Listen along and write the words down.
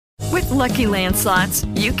Lucky Land Slots,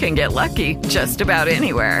 you can get lucky just about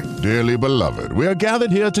anywhere. Dearly beloved, we are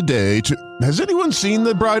gathered here today to... Has anyone seen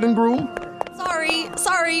the bride and groom?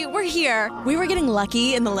 Sorry, we're here. We were getting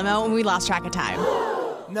lucky in the limo and we lost track of time.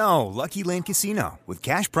 No, Lucky Land Casino, with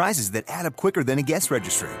cash prizes that add up quicker than a guest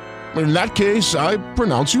registry. In that case, I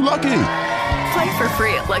pronounce you lucky. Play for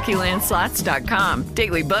free at LuckyLandSlots.com.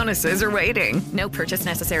 Daily bonuses are waiting. No purchase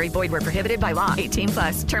necessary. Void where prohibited by law.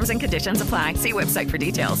 18+. Terms and conditions apply. See website for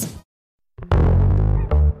details.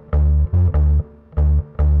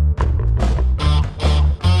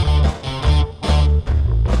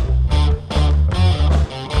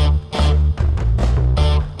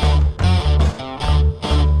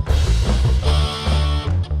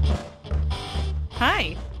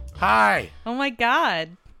 Hi. Oh my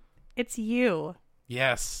God. It's you.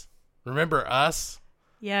 Yes. Remember us?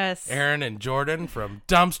 Yes. Aaron and Jordan from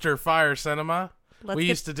Dumpster Fire Cinema. We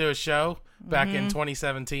used to do a show back in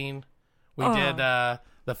 2017. We did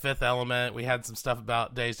The Fifth Element. We had some stuff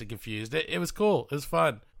about Dazed and Confused. It was cool. It was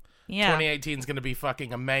fun. Yeah. 2018 is going to be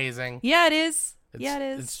fucking amazing. Yeah, it is.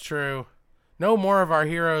 It's true. No more of our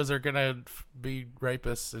heroes are going to be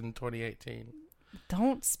rapists in 2018.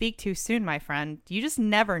 Don't speak too soon, my friend. You just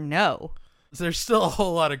never know. There's still a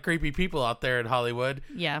whole lot of creepy people out there in Hollywood.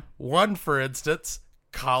 Yeah. One, for instance,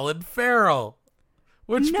 Colin Farrell.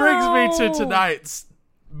 Which brings me to tonight's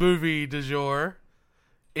movie du jour,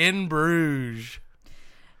 In Bruges.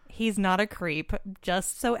 He's not a creep.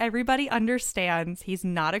 Just so everybody understands, he's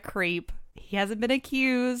not a creep. He hasn't been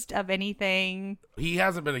accused of anything. He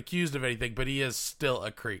hasn't been accused of anything, but he is still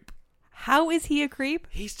a creep. How is he a creep?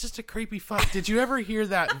 He's just a creepy fuck. Did you ever hear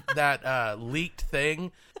that leaked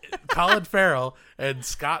thing? Colin Farrell and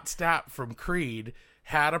Scott Stapp from Creed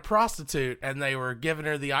had a prostitute, and they were giving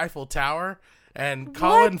her the Eiffel Tower. And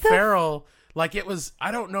Colin Farrell, it was,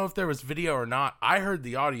 I don't know if there was video or not. I heard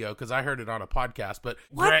the audio because I heard it on a podcast. But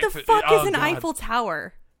what the fuck is an Eiffel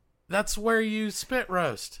Tower? That's where you spit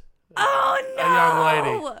roast. Oh no, a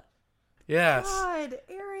young lady. Yes. God,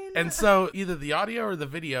 Aaron. And so either the audio or the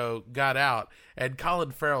video got out, and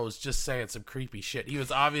Colin Farrell was just saying some creepy shit. He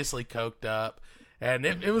was obviously coked up, and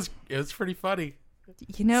it was pretty funny.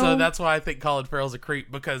 So that's why I think Colin Farrell's a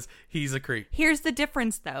creep, because he's a creep. Here's the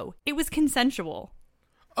difference, though. It was consensual.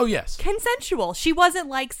 Oh, yes. Consensual. She wasn't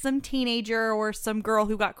like some teenager or some girl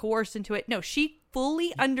who got coerced into it. No, she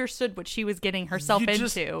fully understood what she was getting herself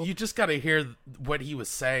into. You just got to hear what he was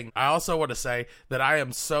saying. I also want to say that I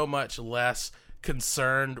am so much less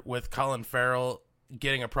concerned with Colin Farrell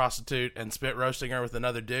getting a prostitute and spit roasting her with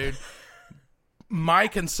another dude. My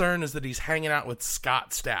concern is that he's hanging out with Scott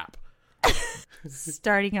Stapp.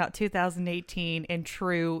 Starting out 2018 in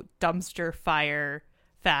true dumpster fire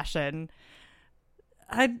fashion.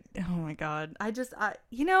 Oh my God.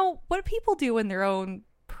 What people do in their own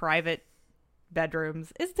private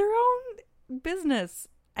bedrooms is their own business.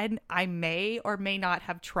 And I may or may not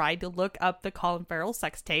have tried to look up the Colin Farrell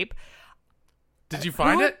sex tape. Did you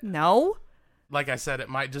find it? No. Like I said, it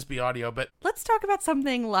might just be audio, but... Let's talk about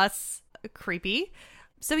something less creepy.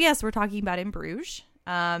 So yes, we're talking about In Bruges.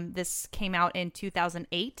 This came out in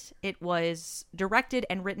 2008. It was directed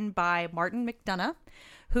and written by Martin McDonagh,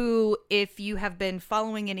 who, if you have been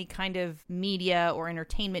following any kind of media or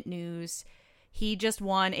entertainment news, he just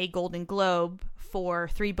won a Golden Globe for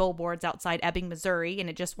 3 Billboards Outside Ebbing, Missouri, and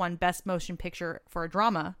it just won Best Motion Picture for a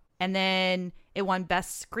Drama. And then it won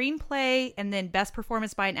Best Screenplay, and then Best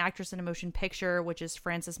Performance by an Actress in a Motion Picture, which is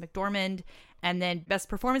Frances McDormand, and then Best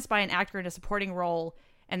Performance by an Actor in a Supporting Role,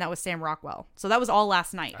 and that was Sam Rockwell. So that was all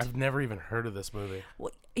last night. I've never even heard of this movie.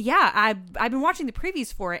 Well, yeah, I've been watching the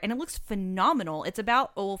previews for it, and it looks phenomenal. It's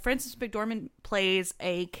about, Frances McDormand plays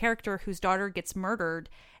a character whose daughter gets murdered,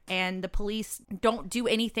 and the police don't do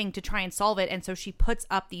anything to try and solve it, and so she puts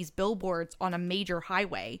up these billboards on a major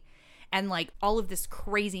highway. And all of this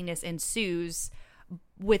craziness ensues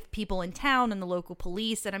with people in town and the local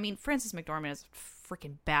police. And I mean, Frances McDormand is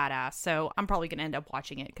freaking badass. So I'm probably going to end up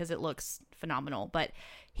watching it because it looks phenomenal. But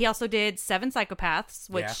he also did 7 Psychopaths,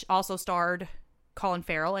 which also starred Colin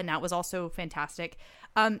Farrell. And that was also fantastic.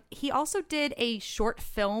 He also did a short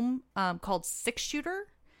film called 6 Shooter,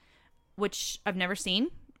 which I've never seen.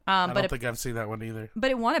 I don't think I've seen that one either.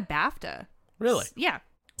 But it won a BAFTA. Really? Yeah.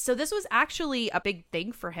 So this was actually a big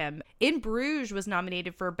thing for him. In Bruges was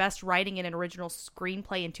nominated for Best Writing in an Original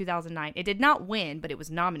Screenplay in 2009. It did not win, but it was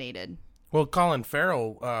nominated. Well, Colin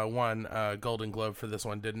Farrell won a Golden Globe for this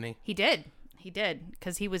one, didn't he? He did,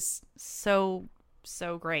 because he was so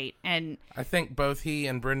great. And I think both he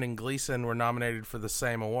and Brendan Gleeson were nominated for the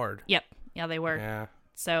same award. Yep. Yeah, they were. Yeah.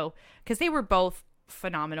 So, because they were both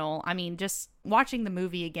phenomenal. I mean, just watching the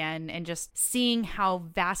movie again and just seeing how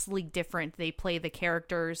vastly different they play the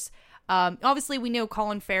characters. Obviously, we know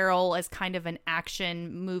Colin Farrell as kind of an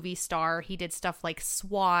action movie star. He did stuff like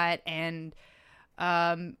SWAT and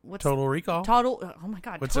Total Recall. Oh my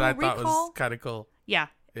God, Which Total I thought Recall? was kind of cool. Yeah.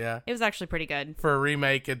 Yeah. It was actually pretty good. For a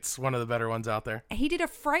remake, it's one of the better ones out there. He did a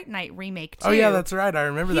Fright Night remake too. Oh yeah, that's right. I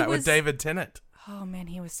remember He that was- with David Tennant. Oh man,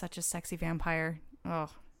 he was such a sexy vampire. Oh.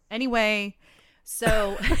 Anyway,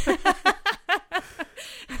 so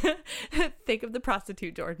think of the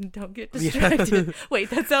prostitute, Jordan. Don't get distracted. Yeah. Wait,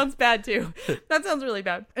 that sounds bad too. That sounds really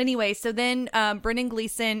bad. Anyway, so then Brendan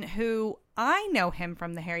Gleeson, who I know him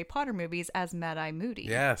from the Harry Potter movies as Mad-Eye Moody.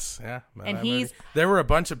 Yes, yeah. And he's- There were a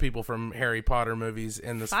bunch of people from Harry Potter movies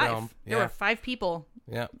in this 5. film. There were 5 people.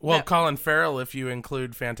 Yeah. Well, that- Colin Farrell, if you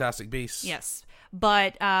include Fantastic Beasts. Yes.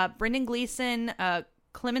 But Brendan Gleeson,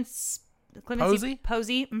 Clemency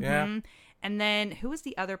Posey? mhm. Yeah. And then who was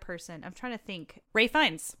the other person? I'm trying to think. Ray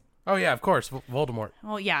Fiennes. Oh yeah, of course, Voldemort.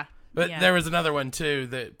 Oh yeah. But yeah. there was another one too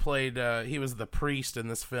that played. He was the priest in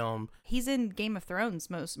this film. He's in Game of Thrones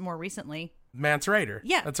more recently. Mance Rayder.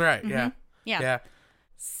 Yeah. That's right. Yeah. Yeah.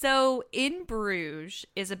 So In Bruges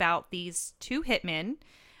is about these 2 hitmen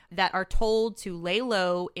that are told to lay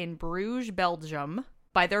low in Bruges, Belgium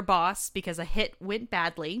by their boss because a hit went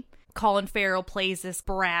badly. Colin Farrell plays this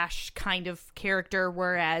brash kind of character,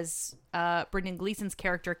 whereas Brendan Gleeson's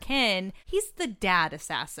character, Ken, he's the dad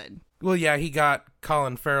assassin. Well, yeah, he got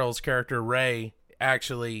Colin Farrell's character Ray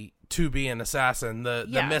actually to be an assassin. The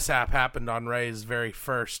mishap happened on Ray's very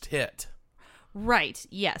first hit. Right,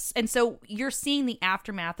 yes. And so you're seeing the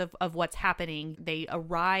aftermath of what's happening. They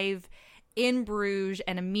arrive in Bruges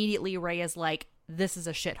and immediately Ray is like, this is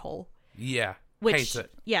a shithole. Yeah. Which, hates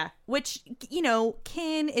it. Yeah, which, you know,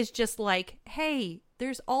 Ken is just like, hey,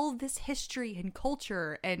 there's all this history and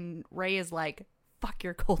culture. And Ray is like, fuck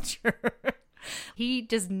your culture. He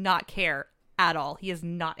does not care at all. He is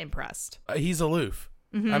not impressed. He's aloof.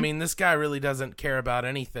 Mm-hmm. I mean, this guy really doesn't care about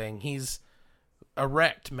anything. He's a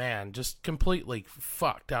wrecked man, just completely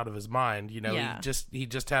fucked out of his mind. You know, Yeah. he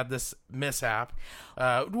just had this mishap.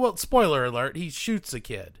 Well, spoiler alert, he shoots a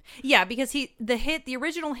kid. Yeah, because the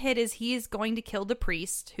original hit is he is going to kill the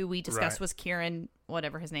priest, who we discussed Right. was Kieran,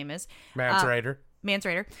 whatever his name is. Mance Rayder. Mance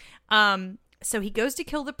Rayder. So he goes to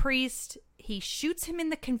kill the priest. He shoots him in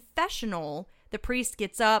the confessional. The priest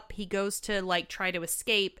gets up. He goes to like try to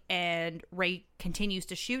escape, and Ray continues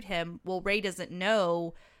to shoot him. Well, Ray doesn't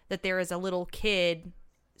know that there is a little kid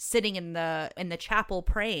sitting in the chapel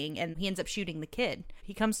praying, and he ends up shooting the kid.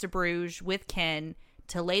 He comes to Bruges with Ken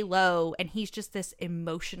to lay low, and he's just this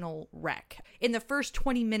emotional wreck. In the first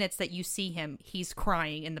 20 minutes that you see him, he's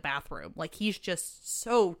crying in the bathroom. Like, he's just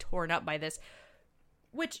so torn up by this.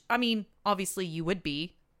 Which, I mean, obviously you would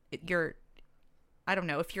be. I don't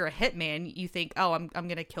know, if you're a hitman, you think, oh, I'm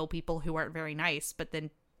going to kill people who aren't very nice, but then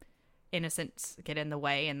innocents get in the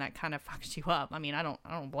way, and that kind of fucks you up. I mean, I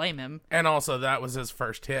don't blame him. And also, that was his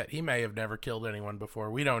first hit. He may have never killed anyone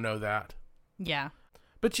before. We don't know that. Yeah.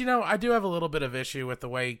 But, you know, I do have a little bit of issue with the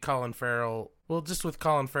way Colin Farrell, well, just with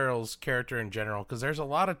Colin Farrell's character in general, because there's a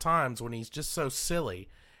lot of times when he's just so silly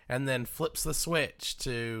and then flips the switch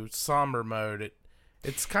to somber mode.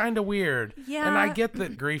 It's kind of weird. Yeah. And I get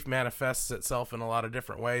that grief manifests itself in a lot of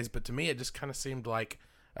different ways, but to me it just kind of seemed like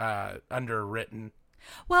underwritten.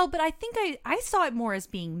 Well, but I think I saw it more as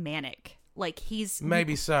being manic. Like, he's...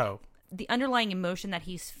 Maybe so. The underlying emotion that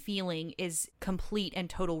he's feeling is complete and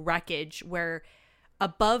total wreckage, where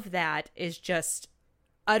above that is just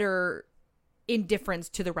utter indifference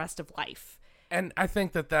to the rest of life. And I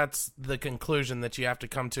think that that's the conclusion that you have to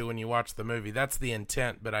come to when you watch the movie. That's the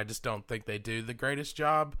intent, but I just don't think they do the greatest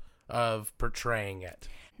job of portraying it.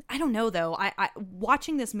 I don't know, though. I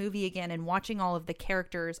watching this movie again and watching all of the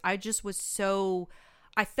characters, I just was so...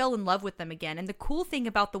 I fell in love with them again. And the cool thing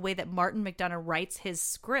about the way that Martin McDonagh writes his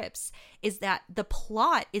scripts is that the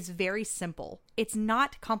plot is very simple. It's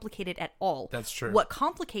not complicated at all. That's true. What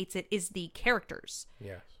complicates it is the characters.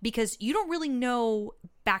 Yes. Because you don't really know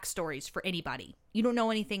backstories for anybody. You don't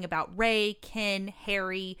know anything about Ray, Ken,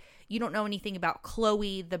 Harry. You don't know anything about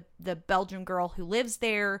Chloe, the Belgian girl who lives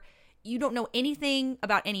there. You don't know anything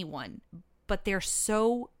about anyone. But they're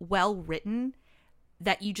so well written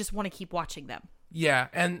that you just want to keep watching them. Yeah,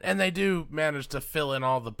 and they do manage to fill in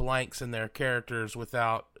all the blanks in their characters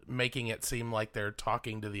without making it seem like they're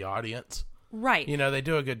talking to the audience. Right. You know, they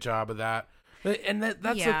do a good job of that. And that's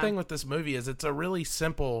the Yeah. thing with this movie is it's a really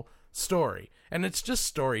simple story. And it's just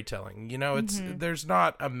storytelling. You know, there's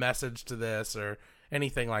not a message to this or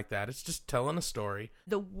anything like that. It's just telling a story.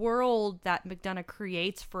 The world that McDonagh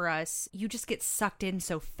creates for us, you just get sucked in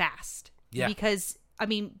so fast. Yeah. Because I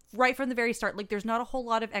mean, right from the very start, like there's not a whole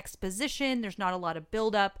lot of exposition. There's not a lot of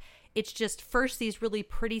buildup. It's just first these really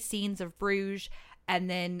pretty scenes of Bruges, and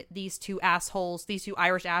then these two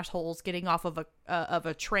Irish assholes getting off of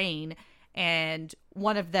a train, and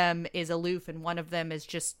one of them is aloof and one of them is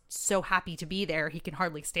just so happy to be there he can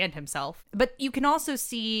hardly stand himself. But you can also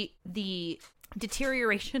see the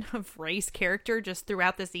deterioration of Ray's character just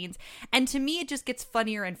throughout the scenes, and to me it just gets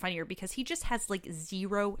funnier and funnier because he just has like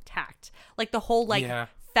zero tact, like the whole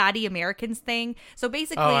fatty Americans thing. So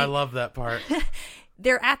basically, I love that part.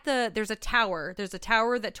 there's a tower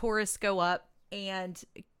that tourists go up, and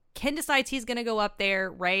Ken decides he's gonna go up there.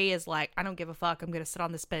 Ray is like, I don't give a fuck, I'm gonna sit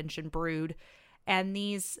on this bench and brood. And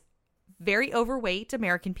these very overweight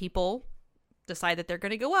American people decide that they're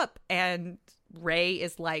gonna go up, and Ray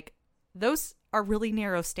is like, those are really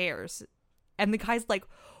narrow stairs. And the guy's like,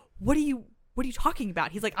 what are you talking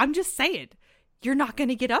about? He's like, I'm just saying, you're not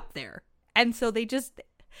gonna get up there. And so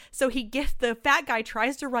the fat guy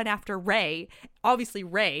tries to run after Ray. Obviously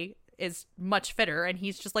Ray is much fitter, and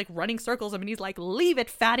he's just like running circles him, and he's like, leave it,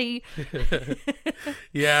 fatty.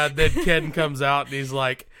 Yeah, then Ken comes out and he's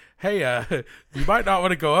like, hey, you might not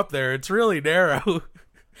want to go up there, it's really narrow.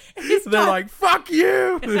 And they're like, fuck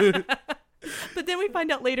you. But then we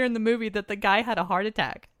find out later in the movie that the guy had a heart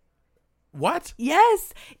attack. What?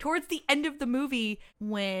 Yes. Towards the end of the movie,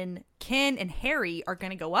 when Ken and Harry are going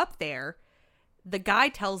to go up there, the guy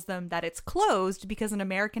tells them that it's closed because an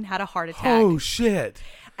American had a heart attack. Oh, shit.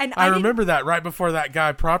 And I remember that right before that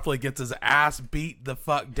guy promptly gets his ass beat the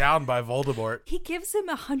fuck down by Voldemort. He gives him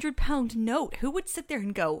a 100-pound note. Who would sit there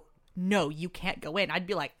and go, no, you can't go in? I'd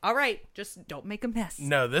be like, all right, just don't make a mess.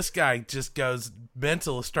 No, this guy just goes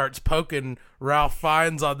mental, starts poking Ralph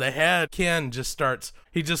Fiennes on the head. Ken just starts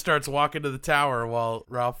walking to the tower while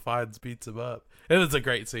Ralph Fiennes beats him up. It was a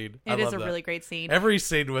great scene. It is a really great scene. Every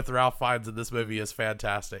scene with Ralph Fiennes in this movie is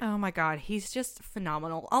fantastic. Oh my God, he's just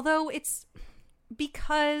phenomenal. Although it's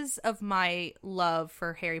because of my love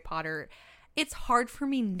for Harry Potter, it's hard for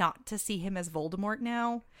me not to see him as Voldemort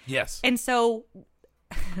now. Yes. And so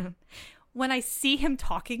when I see him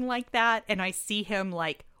talking like that, and I see him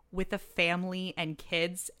like with a family and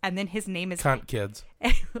kids, and then his name is Cunt Kids.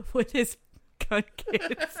 with his cunt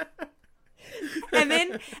kids. And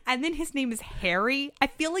then his name is Harry. I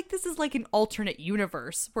feel like this is like an alternate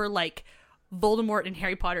universe where like Voldemort and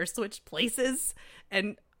Harry Potter switched places,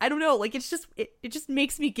 and I don't know, like it just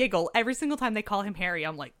makes me giggle every single time they call him Harry.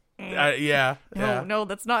 I'm like, no,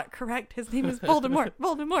 that's not correct. His name is Voldemort.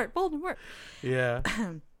 Voldemort. Yeah.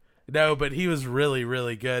 No, but he was really,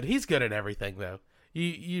 really good. He's good at everything, though.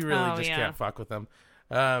 You really can't fuck with him,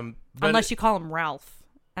 unless you call him Ralph.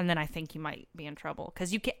 And then I think you might be in trouble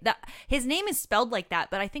because you can't. His name is spelled like that,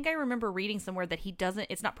 but I think I remember reading somewhere that he doesn't.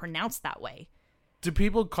 It's not pronounced that way. Do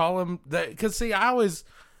people call him that? Because see, I always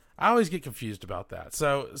get confused about that.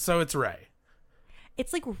 So it's Ray.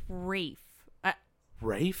 It's like Rafe.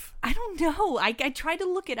 Rafe? I don't know. I tried to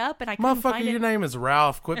look it up and I couldn't find it. Your name is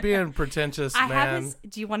Ralph. Quit being pretentious, man.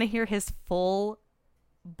 Do you want to hear his full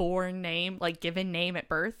born name, like given name at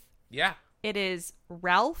birth? Yeah. It is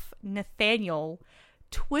Ralph Nathaniel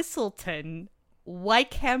Twistleton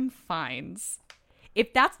Wykeham Fiennes.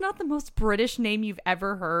 If that's not the most British name you've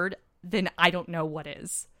ever heard, then I don't know what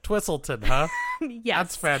is. Twistleton, huh? Yes.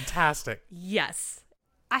 That's fantastic. Yes.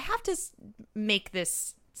 I have to make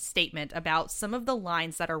this statement about some of the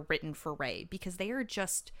lines that are written for Ray because they are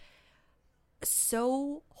just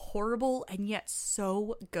so horrible and yet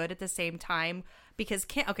so good at the same time. Because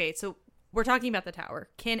so we're talking about the tower.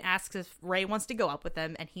 Ken asks if Ray wants to go up with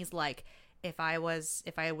them, and he's like, if I was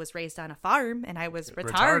raised on a farm and I was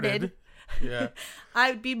retarded. Yeah.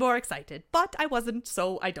 I'd be more excited, but I wasn't,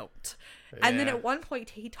 so I don't. Yeah. And then at one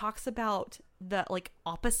point he talks about the like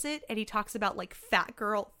opposite, and he talks about like fat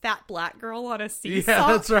black girl on a seesaw. Yeah,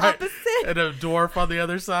 that's right. Opposite. And a dwarf on the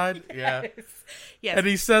other side. Yes. Yeah. Yes. And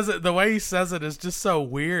he says it, the way he says it is just so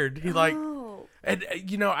weird. He and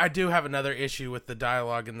I do have another issue with the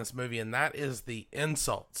dialogue in this movie, and that is the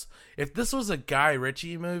insults. If this was a Guy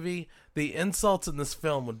Ritchie movie, the insults in this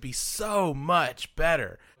film would be so much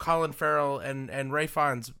better. Colin Farrell and Ray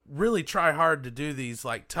Fiennes really try hard to do these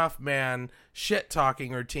like tough man shit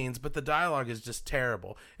talking routines, but the dialogue is just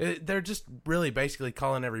terrible. They're just really basically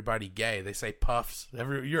calling everybody gay. They say puffs.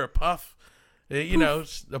 You're a puff.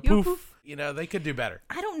 Poof. A poof. They could do better.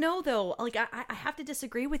 I don't know, though. Like, I have to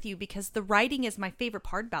disagree with you because the writing is my favorite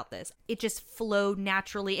part about this. It just flowed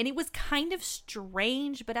naturally, and it was kind of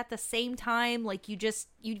strange, but at the same time, like, you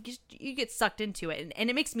get sucked into it. And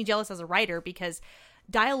it makes me jealous as a writer because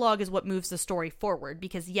dialogue is what moves the story forward.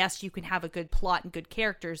 Because, yes, you can have a good plot and good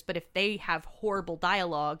characters, but if they have horrible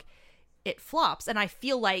dialogue, it flops. And I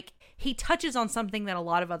feel like he touches on something that a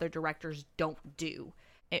lot of other directors don't do.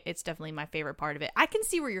 It's definitely my favorite part of it. I can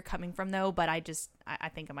see where you're coming from, though, but I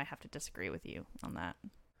think I might have to disagree with you on that.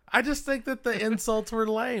 I just think that the insults were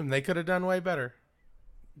lame. They could have done way better.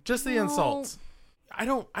 Just the insults. I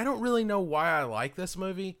don't really know why I like this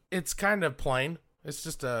movie. It's kind of plain. It's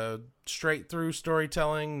just a straight through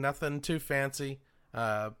storytelling, nothing too fancy.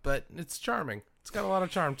 But it's charming. It's got a lot of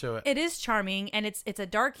charm to it. It is charming, and it's a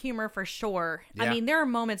dark humor for sure. Yeah. I mean, there are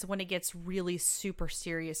moments when it gets really super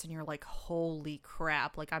serious, and you're like, "Holy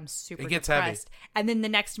crap!" Like I'm super it gets depressed. heavy. And then the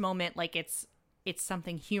next moment, like it's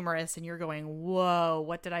something humorous, and you're going, "Whoa!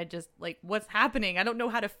 What did I just like? What's happening? I don't know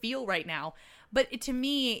how to feel right now." But to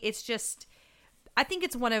me, it's just. I think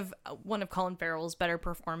it's one of Colin Farrell's better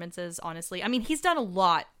performances. Honestly, I mean, he's done a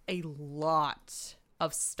lot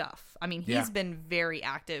of stuff. I mean, he's been very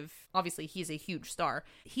active. Obviously, he's a huge star.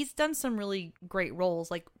 He's done some really great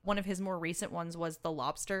roles. Like one of his more recent ones was The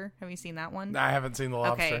Lobster. Have you seen that one? I haven't seen The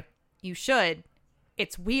Lobster. Okay, you should.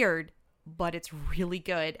 It's weird, but it's really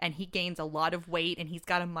good. And he gains a lot of weight, and he's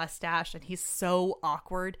got a mustache, and he's so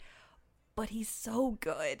awkward, but he's so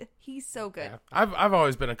good. He's so good. Yeah. I've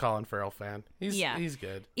always been a Colin Farrell fan. He's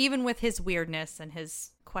good. Even with his weirdness and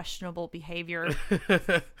his questionable behavior.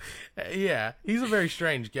 Yeah, he's a very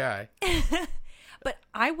strange guy. But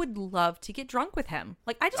I would love to get drunk with him.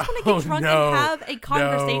 Like, I just want to get drunk and have a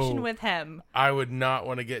conversation with him. I would not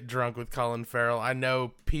want to get drunk with Colin Farrell. I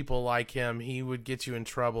know people like him. He would get you in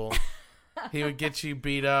trouble. He would get you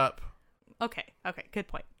beat up. Okay. Good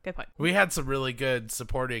point. We had some really good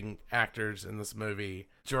supporting actors in this movie.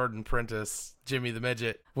 Jordan Prentice, Jimmy the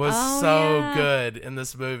Midget, was good in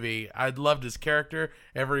this movie. I loved his character.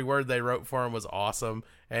 Every word they wrote for him was awesome,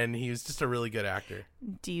 and he was just a really good actor.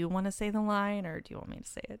 Do you want to say the line, or do you want me to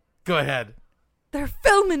say it? Go ahead. They're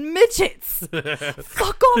filming midgets!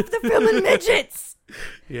 Fuck off, they're filming midgets!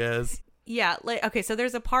 Yes. Yeah, okay, so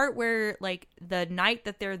there's a part where, like, the night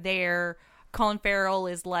that they're there, Colin Farrell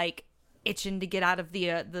is, like, itching to get out of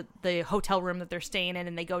the hotel room that they're staying in,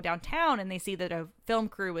 and they go downtown and they see that a film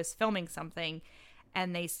crew is filming something,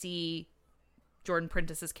 and they see Jordan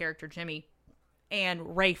Prentice's character Jimmy,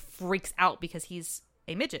 and Ray freaks out because he's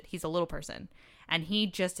a midget, he's a little person, and he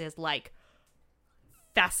just is like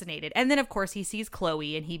fascinated. And then of course he sees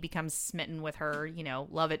Chloe and he becomes smitten with her, you know,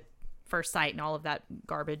 love at first sight and all of that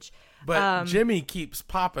garbage. But Jimmy keeps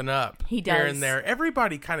popping up. He does. Here and there.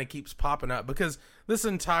 Everybody kind of keeps popping up because this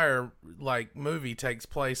entire like movie takes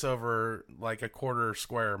place over like a quarter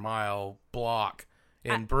square mile block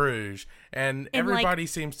in Bruges, and everybody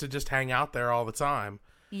seems to just hang out there all the time.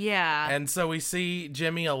 Yeah. And so we see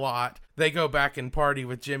Jimmy a lot. They go back and party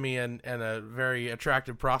with Jimmy and a very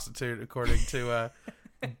attractive prostitute, according to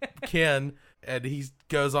Ken. And he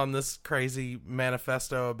goes on this crazy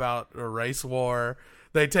manifesto about a race war.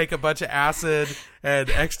 They take a bunch of acid and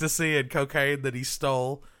ecstasy and cocaine that he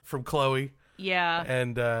stole from Chloe. Yeah.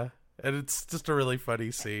 And it's just a really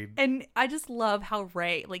funny scene. And I just love how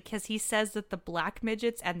Ray, like, because he says that the black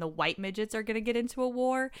midgets and the white midgets are going to get into a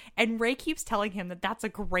war. And Ray keeps telling him that that's a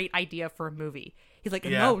great idea for a movie. He's like,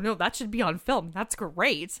 no, that should be on film. That's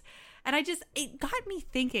great. And it got me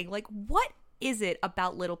thinking, like, what is it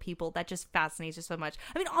about little people that just fascinates you so much?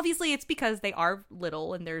 I mean, obviously it's because they are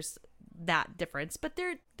little and there's that difference, but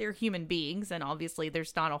they're human beings, and obviously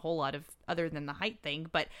there's not a whole lot of other than the height thing,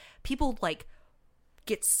 but people like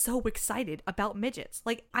get so excited about midgets.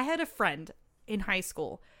 Like, I had a friend in high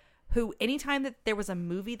school who anytime that there was a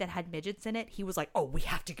movie that had midgets in it, he was like, oh, we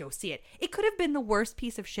have to go see it. It could have been the worst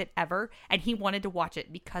piece of shit ever, and he wanted to watch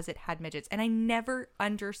it because it had midgets. And I never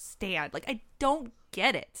understand. Like, I don't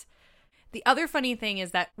get it. The other funny thing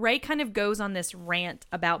is that Ray kind of goes on this rant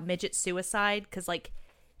about midget suicide because, like,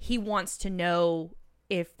 he wants to know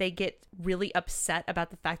if they get really upset about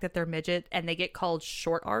the fact that they're midget and they get called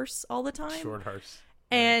short arse all the time. Short arse.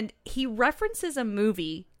 And he references a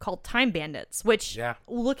movie called Time Bandits, which,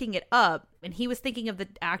 looking it up, and he was thinking of the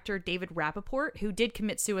actor David Rappaport, who did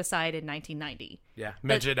commit suicide in 1990. Yeah,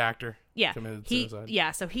 midget actor. Yeah. Committed suicide.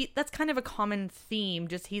 Yeah, so that's kind of a common theme.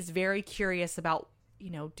 Just he's very curious about, you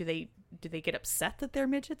know, do they get upset that they're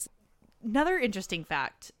midgets? Another interesting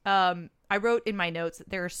fact, I wrote in my notes that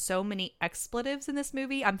there are so many expletives in this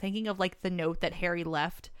movie. I'm thinking of like the note that Harry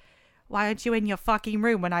left. Why aren't you in your fucking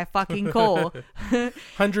room when I fucking call?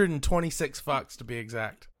 126 fucks to be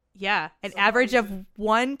exact. Yeah, an average of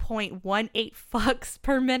 1.18 fucks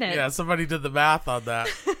per minute. Yeah, somebody did the math on that.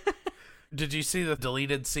 Did you see the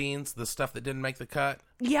deleted scenes, the stuff that didn't make the cut?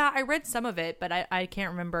 Yeah, I read some of it, but I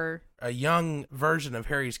can't remember. A young version of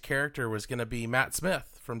Harry's character was going to be Matt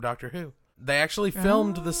Smith from Doctor Who. They actually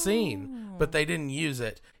filmed the scene, but they didn't use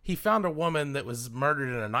it. he found a woman that was murdered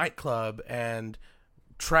in a nightclub and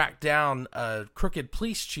tracked down a crooked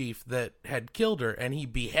police chief that had killed her, and he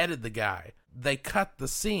beheaded the guy. They cut the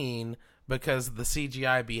scene because the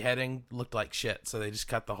CGI beheading looked like shit, so they just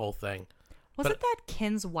cut the whole thing. Wasn't that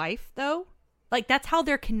Ken's wife, though? Like, that's how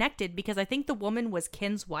they're connected, because I think the woman was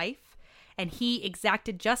Ken's wife, and he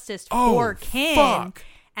exacted justice for Ken, fuck.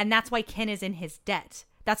 and that's why Ken is in his debt.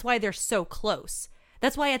 That's why they're so close.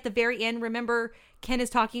 That's why at the very end, remember, Ken is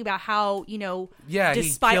talking about how,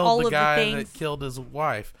 despite he killed all the of guy the things, that killed his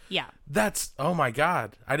wife. Yeah. That's, oh my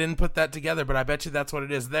God. I didn't put that together, but I bet you that's what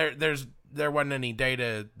it is. There wasn't any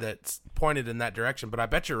data that's pointed in that direction, but I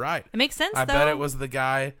bet you're right. It makes sense, I though. bet it was the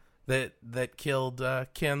guy that killed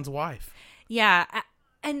Ken's wife. Yeah.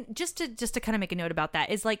 And just to kind of make a note about that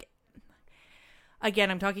is, like,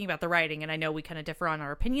 again, I'm talking about the writing, and I know we kind of differ on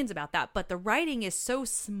our opinions about that, but the writing is so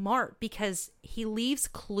smart because he leaves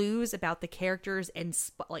clues about the characters and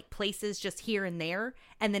like places just here and there,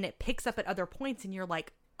 and then it picks up at other points, and you're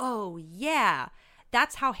like, oh yeah,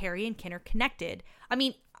 that's how Harry and Ken are connected. I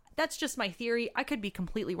mean, that's just my theory. I could be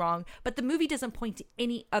completely wrong, but the movie doesn't point to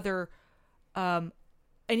any other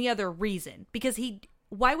reason, because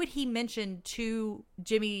why would he mention to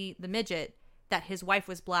Jimmy the midget that his wife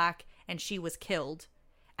was black and she was killed?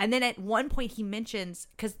 And then at one point he mentions,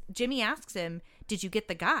 because Jimmy asks him, did you get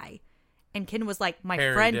the guy? And Ken was like, my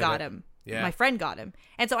Harry friend did got it. him. Yeah. My friend got him.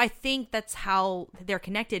 And so I think that's how they're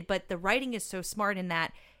connected. But the writing is so smart in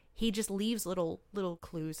that he just leaves little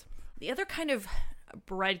clues. The other kind of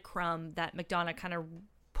breadcrumb that McDonough kind of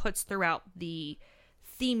puts throughout the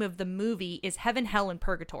theme of the movie is heaven, hell, and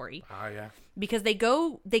purgatory. Oh, yeah. Because they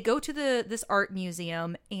go to this art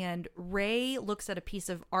museum, and Ray looks at a piece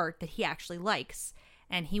of art that he actually likes,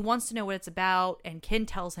 and he wants to know what it's about, and Ken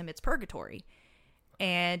tells him it's purgatory.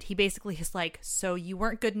 And he basically is like, so you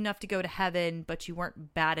weren't good enough to go to heaven, but you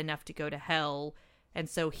weren't bad enough to go to hell. And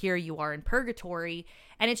so here you are in purgatory.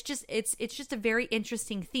 And it's just a very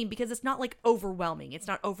interesting theme, because it's not like overwhelming. It's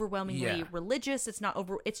not overwhelmingly religious.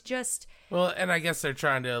 It's just. Well, and I guess they're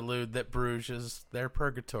trying to allude that Bruges is their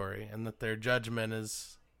purgatory and that their judgment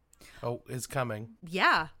is coming.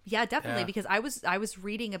 Yeah, definitely. Yeah. Because I was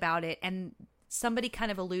reading about it, and somebody kind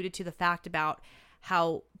of alluded to the fact about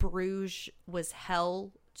how Bruges was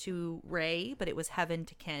hell to Ray, but it was heaven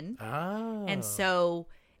to Ken. Oh. And so,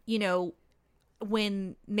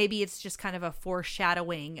 when maybe it's just kind of a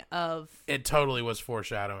foreshadowing of. It totally was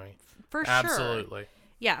foreshadowing. For sure. Absolutely.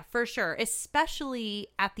 Yeah, for sure. Especially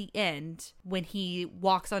at the end when he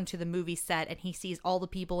walks onto the movie set and he sees all the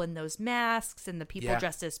people in those masks and the people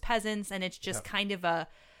dressed as peasants, and it's just kind of a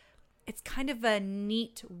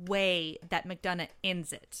neat way that McDonough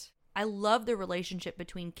ends it. I love the relationship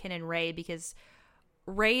between Ken and Ray, because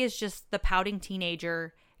Ray is just the pouting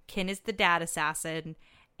teenager, Ken is the dad assassin,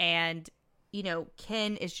 and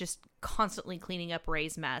Ken is just constantly cleaning up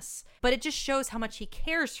Ray's mess. But it just shows how much he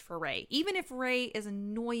cares for Ray. Even if Ray is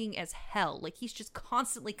annoying as hell, like he's just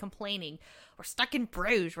constantly complaining, we're stuck in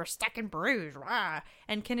Bruges, rah.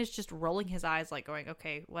 And Ken is just rolling his eyes like going,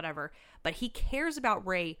 okay, whatever. But he cares about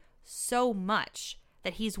Ray so much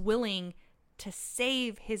that he's willing to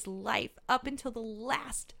save his life up until the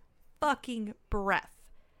last fucking breath.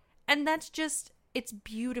 And that's just... it's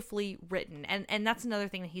beautifully written. And that's another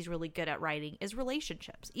thing that he's really good at writing is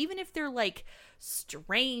relationships. Even if they're like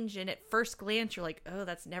strange and at first glance you're like, oh,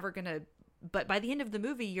 that's never gonna, but by the end of the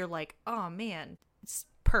movie you're like, oh man, it's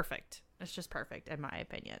perfect. It's just perfect in my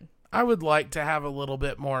opinion. I would like to have a little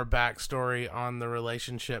bit more backstory on the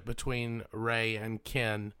relationship between Ray and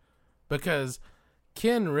Ken, because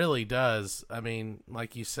Ken really does. I mean,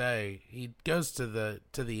 like you say, he goes to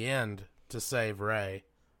the end to save Ray.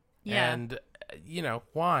 Yeah. And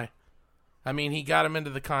why? I mean, he got him into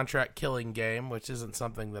the contract killing game, which isn't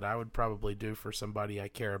something that I would probably do for somebody I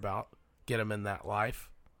care about. Get him in that life.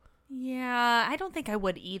 Yeah, I don't think I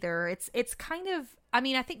would either. It's kind of, I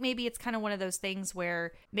mean, I think maybe it's kind of one of those things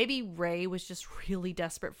where maybe Ray was just really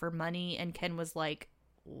desperate for money, and Ken was like,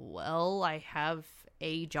 well, I have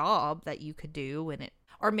a job that you could do, and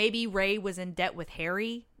or maybe Ray was in debt with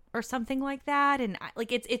Harry or something like that, and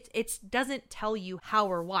it doesn't tell you how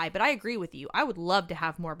or why. But I agree with you. I would love to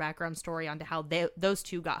have more background story onto how those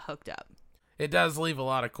two got hooked up. It does leave a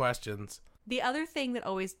lot of questions. The other thing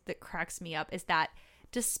that cracks me up is that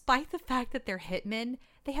despite the fact that they're hitmen,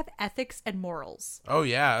 they have ethics and morals. Oh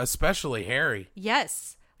yeah, especially Harry.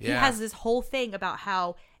 Yes, yeah. He has this whole thing about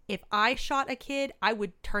how if I shot a kid, I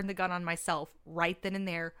would turn the gun on myself right then and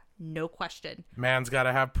there, no question. Man's got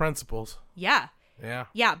to have principles. Yeah.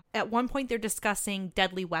 Yeah. At one point, they're discussing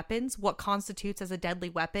deadly weapons, what constitutes as a deadly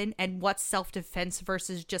weapon, and what's self-defense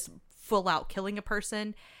versus just full out killing a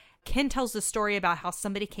person. Ken tells the story about how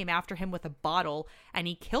somebody came after him with a bottle and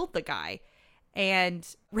he killed the guy. And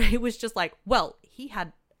Ray was just like, well, he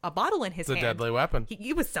had a bottle in his hand. It's a deadly weapon.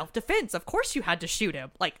 He was self-defense. Of course you had to shoot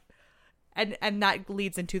him. Like, and that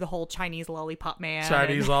leads into the whole Chinese lollipop man.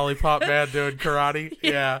 Lollipop man doing karate.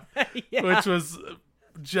 Yeah. Yeah. Which was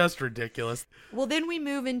just ridiculous. Well, then we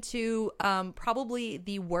move into probably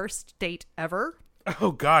the worst date ever.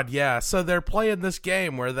 Oh God, yeah. So they're playing this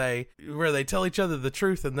game where they tell each other the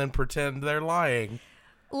truth and then pretend they're lying.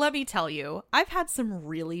 Let me tell you, I've had some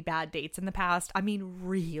really bad dates in the past. I mean,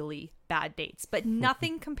 really bad dates, but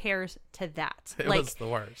nothing compares to that. It was the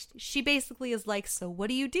worst. She basically is like, so what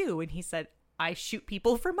do you do? And he said, I shoot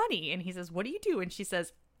people for money. And he says, what do you do? And she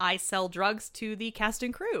says, I sell drugs to the cast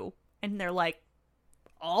and crew. And they're like,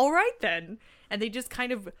 all right then. And they just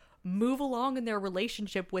kind of move along in their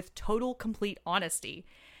relationship with total, complete honesty.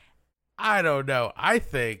 I don't know. I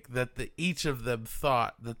think that each of them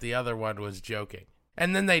thought that the other one was joking.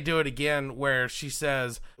 And then they do it again where she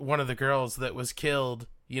says one of the girls that was killed,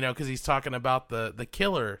 because he's talking about the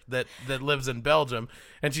killer that lives in Belgium.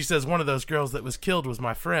 And she says, one of those girls that was killed was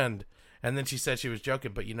my friend. And then she said she was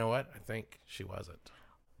joking. But you know what? I think she wasn't.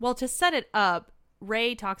 Well, to set it up,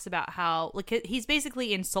 Ray talks about how he's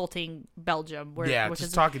basically insulting Belgium. Which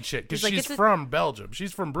is talking shit because she's from Belgium.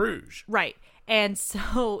 She's from Bruges. Right. And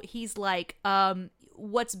so he's like,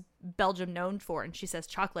 what's Belgium known for? And she says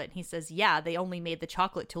chocolate. And he says, yeah, they only made the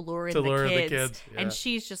chocolate to lure in the kids. Yeah. And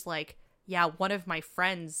she's just like, yeah, one of my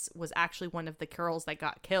friends was actually one of the girls that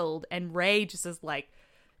got killed. And Ray just is like,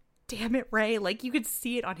 damn it, Ray. Like, you could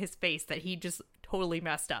see it on his face that he just totally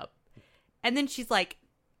messed up. And then she's like,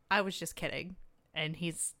 I was just kidding. And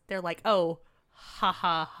they're like, oh, ha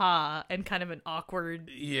ha ha. And kind of an awkward.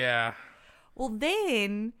 Yeah. Well,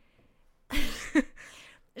 then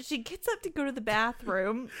she gets up to go to the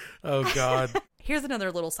bathroom. Oh, God. Here's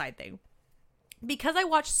another little side thing. Because I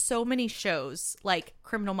watch so many shows like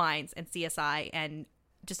Criminal Minds and CSI and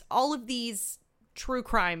just all of these true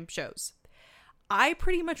crime shows, I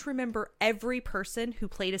pretty much remember every person who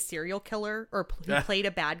played a serial killer or who played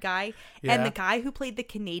a bad guy. Yeah. And the guy who played the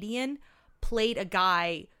Canadian played a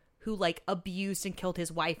guy who abused and killed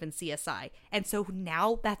his wife in CSI. And so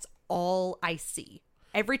now that's all I see.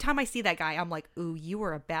 Every time I see that guy, I'm like, ooh, you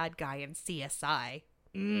were a bad guy in CSI.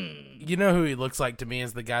 You know who he looks like to me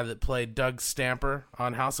is the guy that played Doug Stamper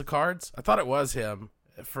on House of Cards. I thought it was him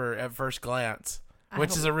at first glance,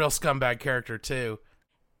 which is a real scumbag character too.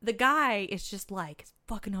 The guy is just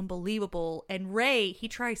fucking unbelievable. And Ray, he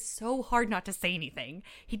tries so hard not to say anything.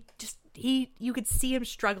 You could see him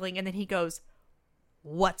struggling, and then he goes,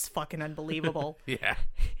 what's fucking unbelievable? Yeah.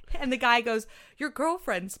 And the guy goes, your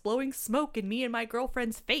girlfriend's blowing smoke in me and my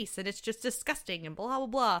girlfriend's face, and it's just disgusting, and blah, blah,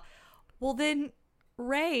 blah. Well, then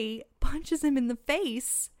Ray punches him in the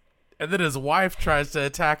face. And then his wife tries to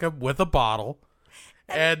attack him with a bottle.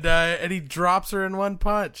 And he drops her in one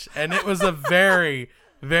punch. And it was a very,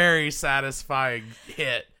 very satisfying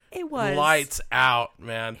hit. It was. Lights out,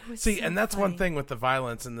 man. See, so and that's funny. one thing with the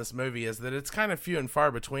violence in this movie is that it's kind of few and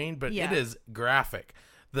far between, but it is graphic.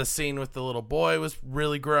 The scene with the little boy was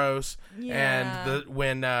really gross. Yeah. And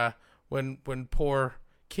when poor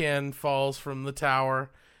Ken falls from the tower,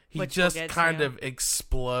 he just kind of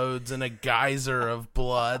explodes in a geyser of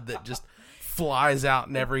blood that just flies out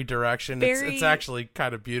in every direction. It's actually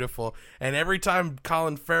kind of beautiful. And every time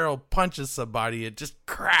Colin Farrell punches somebody, it just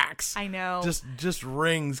cracks. I know. Just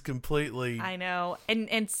rings completely. I know.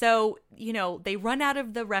 And so, they run out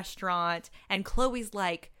of the restaurant and Chloe's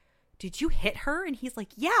like, did you hit her? And he's like,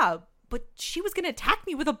 yeah, but she was going to attack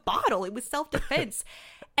me with a bottle. It was self-defense.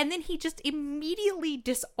 And then he just immediately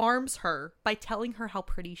disarms her by telling her how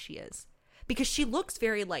pretty she is. Because she looks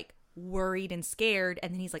very worried and scared.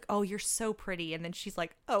 And then he's like, oh, you're so pretty. And then she's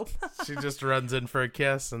like, oh. She just runs in for a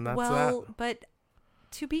kiss and that's that. Well, but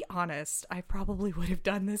to be honest, I probably would have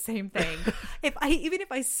done the same thing. Even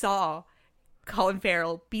if I saw Colin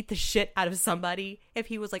Farrell beat the shit out of somebody, if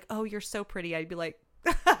he was like, oh, you're so pretty, I'd be like,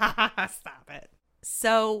 stop it.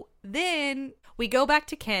 So then we go back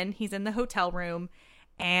to Ken. He's in the hotel room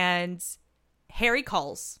and Harry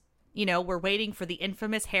calls. We're waiting for the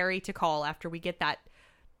infamous Harry to call after we get that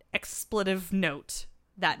expletive note.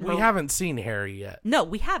 We haven't seen Harry yet. No,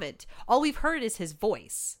 we haven't. All we've heard is his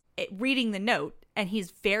voice reading the note, and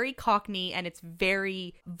he's very Cockney and it's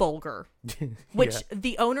very vulgar, which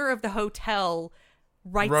the owner of the hotel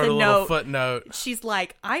wrote a little footnote. She's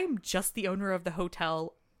like, I am just the owner of the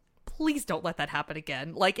hotel. Please don't let that happen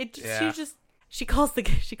again. She calls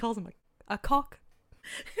him a cock.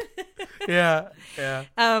 Yeah.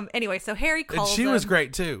 Anyway, so Harry And calls she was him.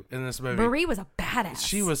 great too in this movie. Marie was a badass.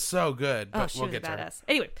 She was so good, but she we'll was get a to her. badass.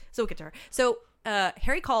 Anyway, so we'll get to her. So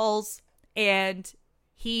Harry calls and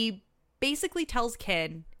he basically tells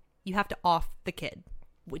Ken, you have to off the kid,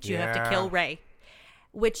 which you have to kill Ray,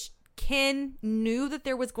 which Ken knew that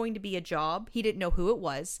there was going to be a job. He didn't know who it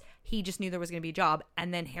was. He just knew there was going to be a job.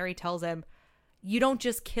 And then Harry tells him, you don't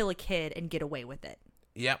just kill a kid and get away with it.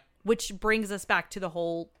 Yep. Which brings us back to the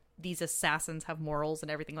whole, these assassins have morals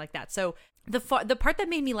and everything like that. So the part that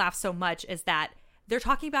made me laugh so much is that they're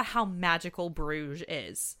talking about how magical Bruges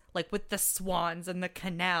is. Like with the swans and the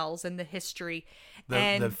canals and the history.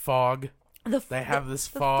 The fog. They have this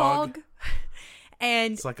fog.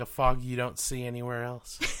 And it's like a fog you don't see anywhere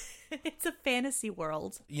else. It's a fantasy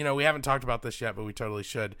world. You know, we haven't talked about this yet, but we totally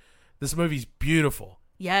should. This movie's beautiful.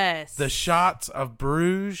 Yes. The shots of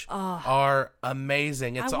Bruges are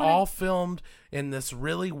amazing. It's all filmed in this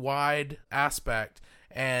really wide aspect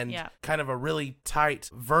and kind of a really tight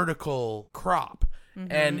vertical crop.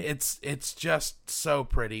 Mm-hmm. And it's just so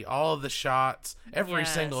pretty. All of the shots, every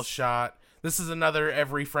single shot. This is another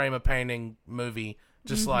every frame a painting movie,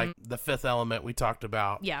 just like The Fifth Element we talked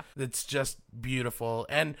about. Yeah. It's just beautiful.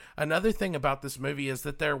 And another thing about this movie is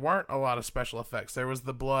that there weren't a lot of special effects. There was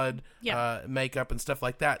the blood, makeup, and stuff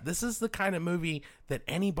like that. This is the kind of movie that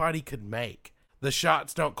anybody could make. The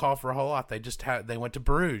shots don't call for a whole lot. They just they went to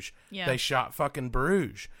Bruges. Yeah. They shot fucking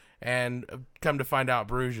Bruges. And come to find out,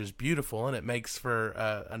 Bruges is beautiful, and it makes for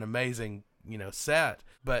an amazing, set.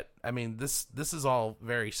 But I mean, this is all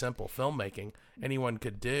very simple filmmaking. Anyone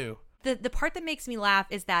could do. The part that makes me laugh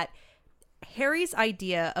is that Harry's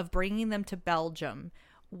idea of bringing them to Belgium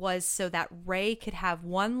was so that Ray could have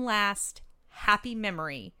one last happy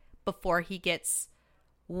memory before he gets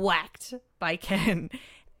whacked by Ken.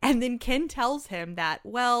 And then Ken tells him that,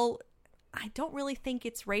 well, I don't really think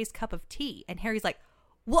it's Ray's cup of tea. And Harry's like,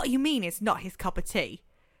 what you mean it's not his cup of tea?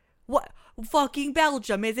 What fucking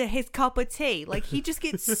Belgium isn't his cup of tea? Like, he just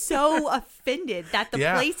gets so offended that the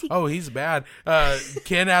place he... Oh, he's mad.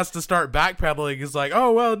 Ken has to start backpedaling. He's like,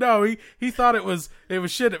 oh, well, no, he thought it was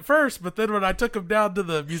shit at first, but then when I took him down to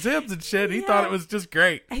the museums and shit, he thought it was just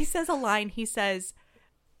great. He says a line. He says,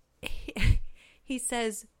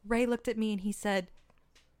 Ray looked at me and he said,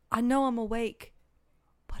 I know I'm awake,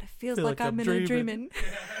 but it feels like I'm dreaming.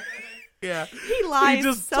 Yeah, he lies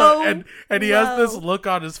and he has this look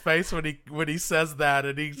on his face when he says that,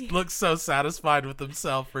 and he looks so satisfied with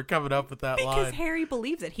himself for coming up with that line. Because Harry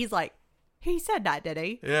believes it. He's like, he said that, did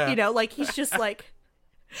he? Yeah. Like he's just like,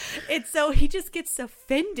 and so he just gets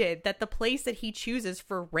offended that the place that he chooses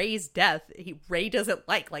for Ray's death, Ray doesn't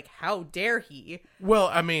like. Like, how dare he?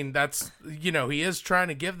 Well, I mean, that's he is trying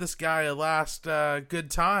to give this guy a last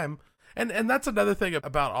good time. And that's another thing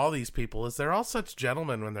about all these people is they're all such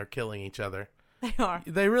gentlemen when they're killing each other. They are.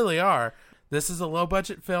 They really are. This is a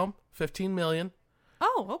low-budget film, $15 million.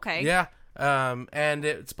 Oh, okay. Yeah. And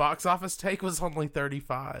its box office take was only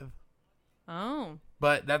 $35. Oh.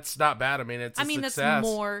 But that's not bad. I mean, it's a success. That's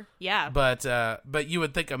more, yeah. But you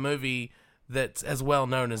would think a movie that's as well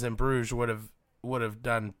known as In Bruges would have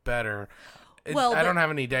done better. I don't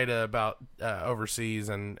have any data about overseas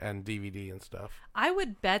and DVD and stuff. I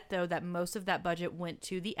would bet, though, that most of that budget went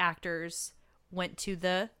to the actors, went to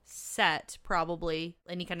the set, probably,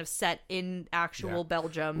 any kind of set in actual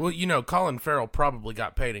Belgium. Well, Colin Farrell probably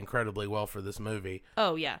got paid incredibly well for this movie.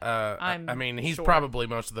 Oh, yeah. I mean, he's probably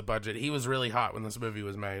most of the budget. He was really hot when this movie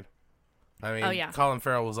was made. I mean, Colin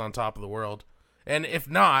Farrell was on top of the world. And if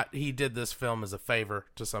not, he did this film as a favor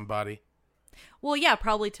to somebody. Well, yeah,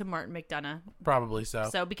 probably to Martin McDonagh. Probably so.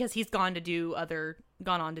 So because he's gone on to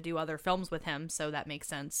do other films with him, so that makes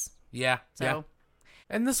sense. Yeah. So, yeah.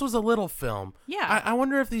 And this was a little film. Yeah. I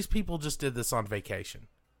wonder if these people just did this on vacation.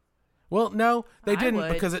 Well, no, they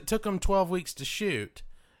didn't because it took them 12 weeks to shoot,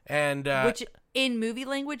 and which in movie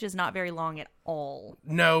language is not very long at all.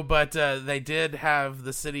 No, but they did have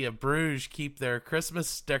the city of Bruges keep their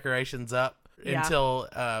Christmas decorations up until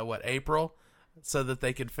April. So that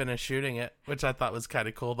they could finish shooting it, which I thought was kind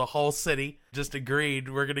of cool. The whole city just agreed,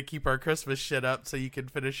 we're going to keep our Christmas shit up so you can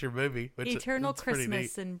finish your movie. Eternal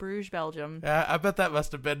Christmas in Bruges, Belgium. I bet that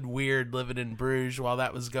must have been weird living in Bruges while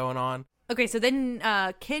that was going on. Okay, so then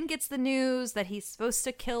Ken gets the news that he's supposed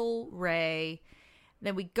to kill Ray.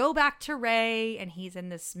 Then we go back to Ray, and he's in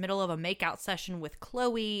this middle of a makeout session with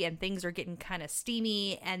Chloe, and things are getting kind of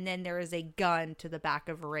steamy, and then there is a gun to the back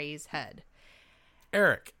of Ray's head.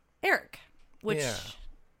 Eric. Which,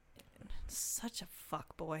 such a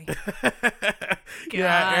fuck boy.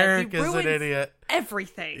 Yeah, Eric is an idiot.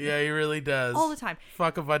 Everything. Yeah, he really does. All the time.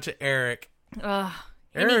 Fuck a bunch of Eric.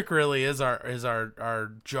 Eric really is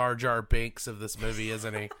our Jar Jar Binks of this movie,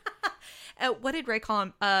 isn't he? What did Ray call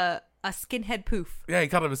him? A skinhead poof. Yeah, he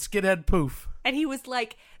called him a skinhead poof. And he was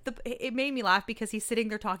like, it made me laugh because he's sitting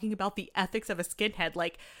there talking about the ethics of a skinhead.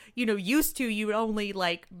 Like, used to you would only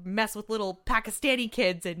like mess with little Pakistani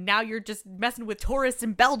kids, and now you're just messing with tourists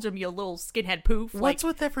in Belgium, you little skinhead poof. What's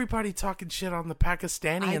with everybody talking shit on the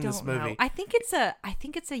Pakistani in this movie? Know. I think it's a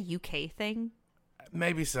UK thing.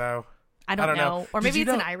 Maybe so. I don't know. Or maybe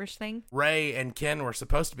it's an Irish thing. Ray and Ken were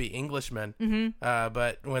supposed to be Englishmen,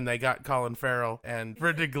 but when they got Colin Farrell and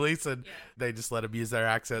Brendan Gleeson, they just let them use their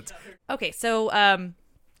accents. Okay, so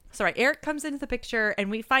Eric comes into the picture, and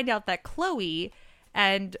we find out that Chloe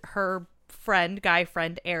and her guy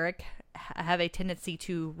friend Eric, have a tendency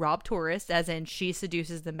to rob tourists, as in she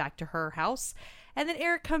seduces them back to her house, and then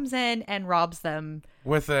Eric comes in and robs them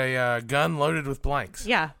with a gun loaded with blanks.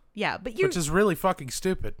 Yeah, but which is really fucking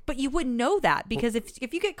stupid. But you wouldn't know that, because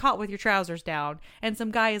if you get caught with your trousers down and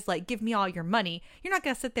some guy is like, give me all your money, you're not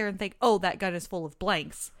going to sit there and think, oh, that gun is full of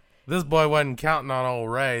blanks. This boy wasn't counting on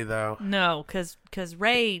old Ray, though. No, because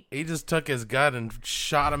Ray... He just took his gun and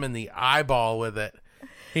shot him in the eyeball with it.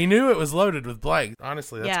 He knew it was loaded with blanks.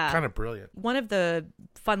 Honestly, that's kind of brilliant. One of the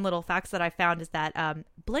fun little facts that I found is that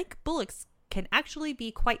blank bullets can actually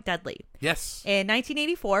be quite deadly. Yes. In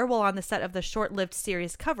 1984, while on the set of the short-lived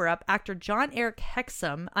series Cover Up, actor John Eric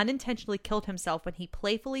Hexum unintentionally killed himself when he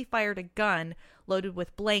playfully fired a gun loaded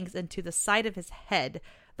with blanks into the side of his head.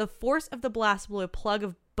 The force of the blast blew a plug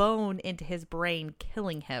of bone into his brain,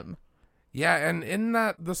 killing him. Yeah, and isn't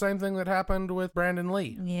that the same thing that happened with Brandon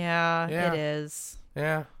Lee? Yeah. It is.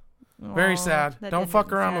 Yeah. Very sad. Don't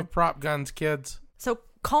fuck around with prop guns, kids. So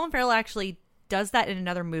Colin Farrell actually does that in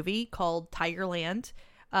another movie called Tigerland.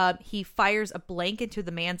 He fires a blank into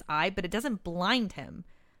the man's eye, but it doesn't blind him.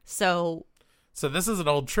 So this is an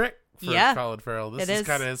old trick for Colin Farrell. This is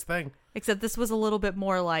kind of his thing. Except this was a little bit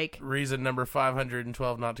more like... Reason number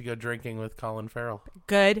 512 not to go drinking with Colin Farrell.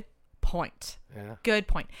 Good point. Yeah. Good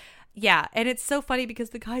point. Yeah, and it's so funny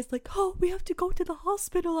because the guy's like, oh, we have to go to the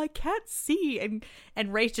hospital. I can't see.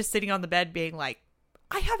 And Ray's just sitting on the bed being like,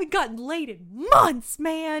 I haven't gotten laid in months,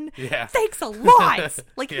 man. Yeah. Thanks a lot.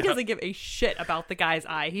 Like, he doesn't give a shit about the guy's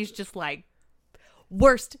eye. He's just like,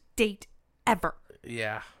 worst date ever.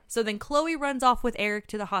 Yeah. So then Chloe runs off with Eric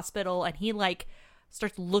to the hospital, and he, like,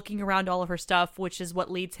 starts looking around all of her stuff, which is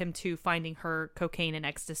what leads him to finding her cocaine and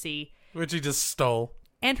ecstasy. Which he just stole.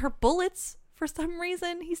 And her bullets, for some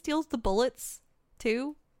reason. He steals the bullets,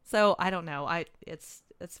 too. So, I don't know. It's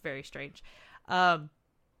very strange.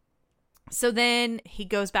 So then he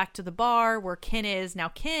goes back to the bar where Ken is. Now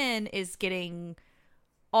Ken is getting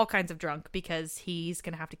all kinds of drunk because he's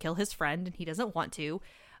going to have to kill his friend and he doesn't want to.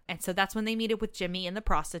 And so that's when they meet up with Jimmy and the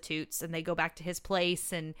prostitutes, and they go back to his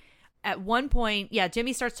place. And at one point,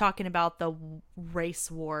 Jimmy starts talking about the race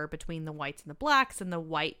war between the whites and the blacks, and the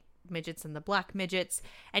white midgets and the black midgets.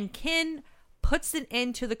 And Ken puts an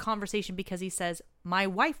end to the conversation because he says, my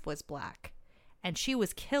wife was black and she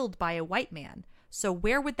was killed by a white man. So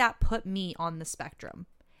where would that put me on the spectrum?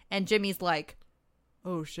 And Jimmy's like,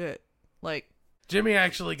 oh shit. Like, Jimmy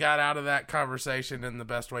actually got out of that conversation in the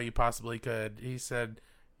best way you possibly could. He said,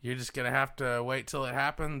 you're just going to have to wait till it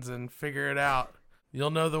happens and figure it out.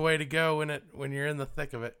 You'll know the way to go when you're in the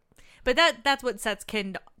thick of it. But that's what sets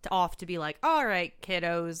Ken off to be like, all right,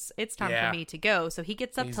 kiddos, it's time for me to go. So he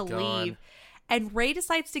gets up to leave. And Ray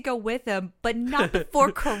decides to go with him, but not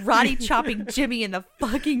before karate chopping Jimmy in the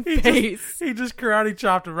fucking face. He just karate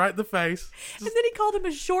chopped him right in the face. And then he called him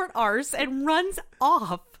a short arse and runs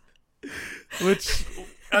off. Which,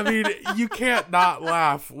 I mean, you can't not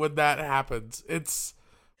laugh when that happens. It's...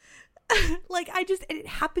 Like, it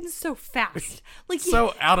happens so fast. Like,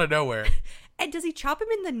 so out of nowhere. And does he chop him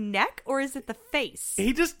in the neck, or is it the face?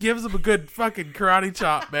 He just gives him a good fucking karate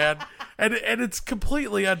chop, man. And it's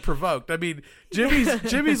completely unprovoked. I mean,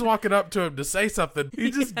 Jimmy's walking up to him to say something.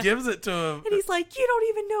 He just gives it to him. And he's like, you don't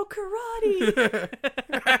even know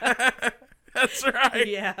karate. That's right.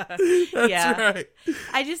 Yeah. That's right.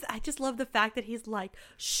 I just love the fact that he's like,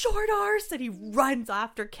 short arse, and he runs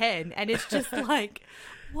after Ken. And it's just like,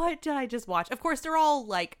 what did I just watch? Of course, they're all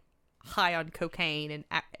like high on cocaine and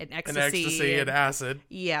ecstasy. And acid.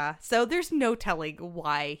 Yeah. So there's no telling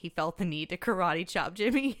why he felt the need to karate chop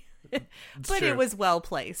Jimmy. But true. It was well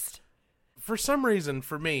placed. For some reason,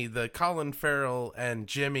 for me, the Colin Farrell and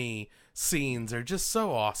Jimmy scenes are just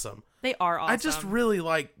so awesome. They are awesome. I just really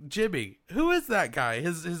like Jimmy. Who is that guy?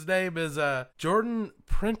 His name is Jordan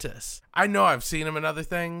Prentice. I know I've seen him in other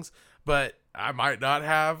things, but I might not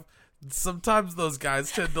have. Sometimes those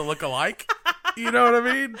guys tend to look alike. You know what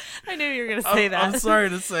I mean? I knew you were going to say that. I'm sorry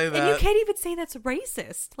to say that. And you can't even say that's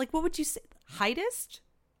racist. Like, what would you say? Heightist?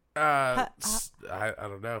 I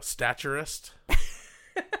don't know. Staturist?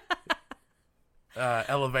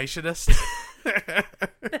 Elevationist?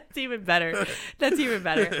 That's even better. That's even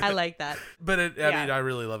better. I like that. But I mean, I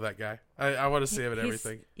really love that guy. I want to see him in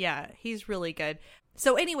everything. Yeah, he's really good.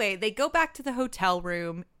 So anyway, they go back to the hotel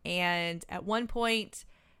room, and at one point,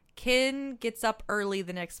 Ken gets up early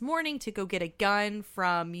the next morning to go get a gun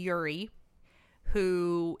from Yuri,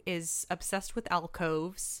 who is obsessed with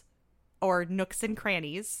alcoves, or nooks and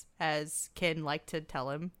crannies, as Ken liked to tell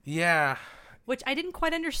him. Yeah. Which I didn't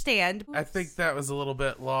quite understand. I think that was a little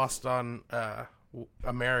bit lost on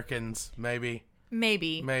Americans, maybe.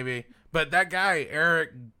 Maybe. But that guy,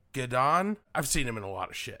 Eric Gadon, I've seen him in a lot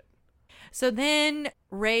of shit. So then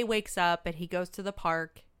Ray wakes up and he goes to the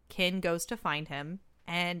park. Ken goes to find him.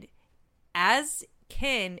 And as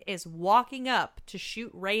Ken is walking up to shoot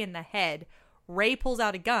Ray in the head, Ray pulls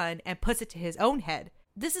out a gun and puts it to his own head.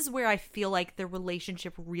 This is where I feel like the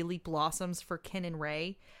relationship really blossoms for Ken and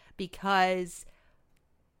Ray, because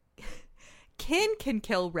Ken can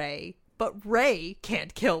kill Ray, but Ray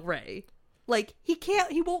can't kill Ray. Like, he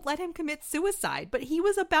won't let him commit suicide, but he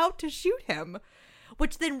was about to shoot him.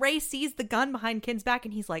 Which then Ray sees the gun behind Ken's back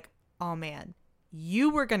and he's like, oh man, you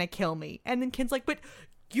were gonna kill me. And then Ken's like, but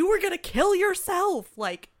you were gonna kill yourself.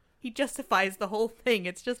 Like, he justifies the whole thing.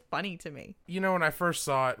 It's just funny to me. You know, when I first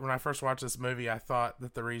saw it, when I first watched this movie, I thought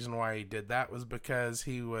that the reason why he did that was because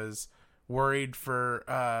he was worried for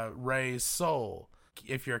Ray's soul.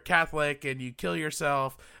 If you're a Catholic and you kill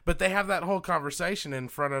yourself, but they have that whole conversation in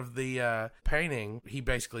front of the painting. He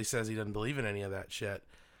basically says he doesn't believe in any of that shit.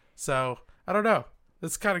 So I don't know.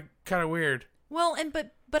 It's kind of weird. Well,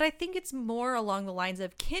 but I think it's more along the lines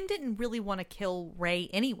of Ken didn't really want to kill Ray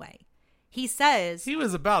anyway. He says he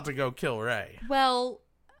was about to go kill Ray. Well,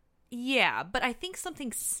 yeah, but I think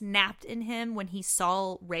something snapped in him when he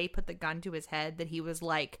saw Ray put the gun to his head, that he was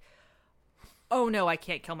like, oh no, I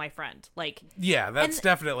can't kill my friend. Like, yeah, that's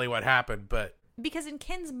definitely what happened, but because in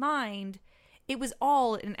Ken's mind, it was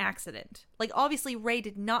all an accident. Like, obviously Ray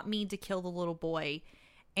did not mean to kill the little boy,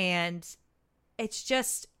 and it's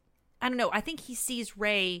just, I don't know, I think he sees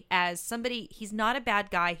Ray as somebody, he's not a bad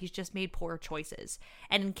guy, he's just made poor choices.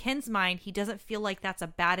 And in Ken's mind, he doesn't feel like that's a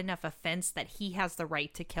bad enough offense that he has the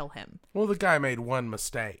right to kill him. Well, the guy made one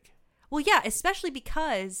mistake. Well, yeah, especially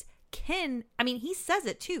because Ken, I mean, he says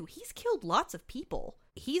it too. He's killed lots of people.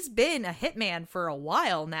 He's been a hitman for a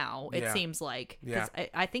while now, it seems like. Yeah.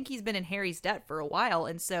 I think he's been in Harry's debt for a while.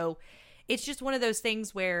 And so it's just one of those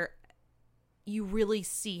things where you really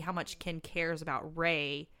see how much Ken cares about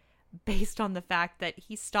Ray based on the fact that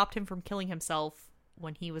he stopped him from killing himself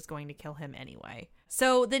when he was going to kill him anyway.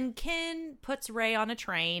 So then Ken puts Ray on a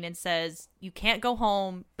train and says, you can't go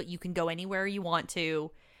home, but you can go anywhere you want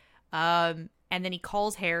to. And then he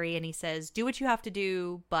calls Harry and he says, do what you have to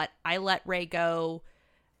do, but I let Ray go.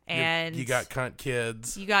 And you got cunt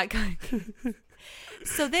kids. You got cunt kids.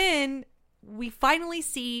 So then we finally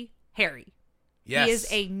see Harry. Yes. He is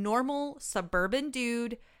a normal suburban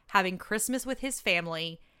dude having Christmas with his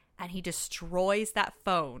family, and he destroys that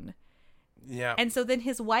phone. Yeah. And so then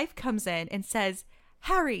his wife comes in and says,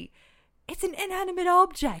 Harry, it's an inanimate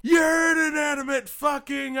object. You're an inanimate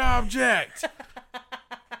fucking object.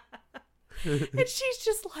 And she's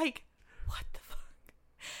just like, what the fuck?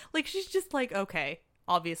 Like, she's just like, okay,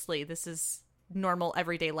 obviously this is normal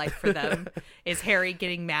everyday life for them, is Harry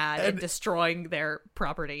getting mad and destroying their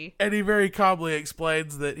property. And he very calmly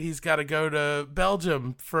explains that he's got to go to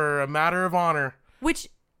Belgium for a matter of honor.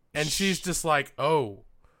 And she's just like, oh.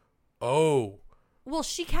 Well,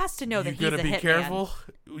 she has to know that he's a hitman. You gotta be careful.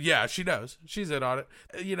 Yeah, she knows. She's in on it.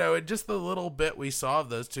 You know, and just the little bit we saw of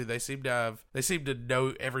those two, they seem to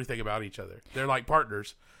know everything about each other. They're like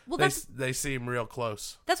partners. Well, they seem real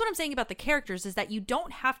close. That's what I'm saying about the characters, is that you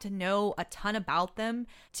don't have to know a ton about them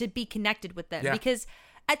to be connected with them. Yeah. Because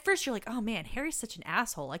at first you're like, oh man, Harry's such an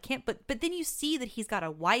asshole. I can't, but then you see that he's got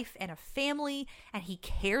a wife and a family, and he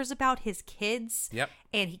cares about his kids. Yep.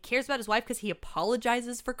 And he cares about his wife because he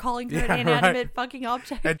apologizes for calling her an inanimate fucking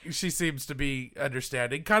object. And she seems to be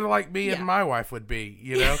understanding, kind of like me and my wife would be,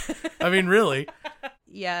 you know? I mean, really.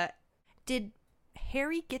 Yeah. Did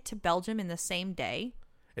Harry get to Belgium in the same day?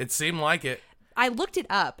 It seemed like it. I looked it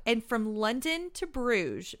up, and from London to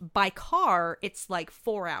Bruges, by car, it's like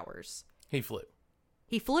 4 hours. He flew.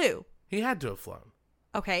 He had to have flown.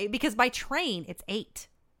 Okay, because by train, it's 8.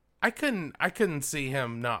 I couldn't see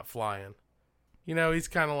him not flying. You know, he's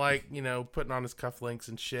kind of like, you know, putting on his cufflinks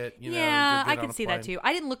and shit. You know, I could see that too.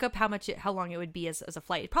 I didn't look up how long it would be as a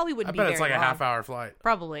flight. It probably wouldn't be very long. I bet it's like a half-hour flight.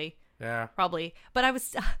 Probably. Yeah. Probably. But I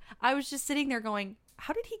was just sitting there going,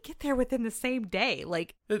 how did he get there within the same day?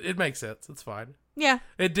 Like, it makes sense. It's fine. yeah.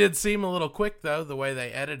 It did seem a little quick, though, the way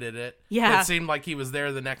they edited it. Yeah. It seemed like he was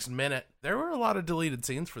there the next minute. There were a lot of deleted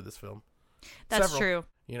scenes for this film. That's Several. true.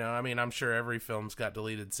 You know, I mean, I'm sure every film's got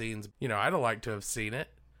deleted scenes. You know, I'd have liked to have seen it.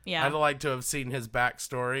 Yeah. I'd have liked to have seen his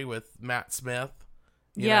backstory with Matt Smith.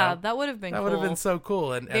 You Yeah, know? that would have been That cool. would have been so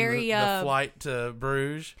cool. And Very, the flight to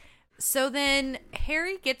Bruges. So then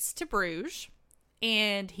Harry gets to Bruges,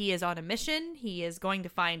 and he is on a mission. He is going to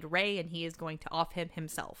find Ray, and he is going to off him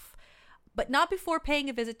himself. But not before paying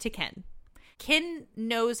a visit to Ken. Ken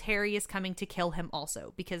knows Harry is coming to kill him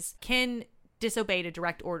also, because Ken disobeyed a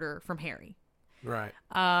direct order from Harry. Right.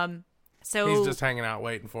 So He's just hanging out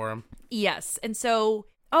waiting for him. Yes. And so,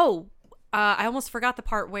 I almost forgot the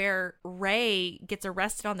part where Ray gets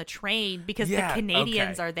arrested on the train because the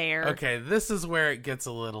Canadians are there. Okay, this is where it gets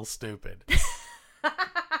a little stupid.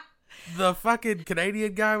 The fucking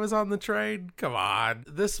Canadian guy was on the train? Come on.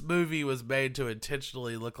 This movie was made to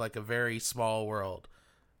intentionally look like a very small world.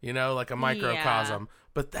 You know, like a microcosm. Yeah.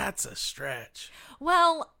 But that's a stretch.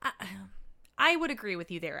 Well, I would agree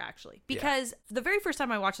with you there, actually. Because the very first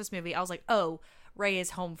time I watched this movie, I was like, oh, Ray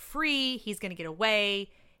is home free. He's going to get away.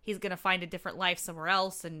 He's going to find a different life somewhere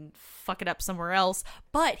else and fuck it up somewhere else.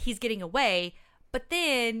 But he's getting away. But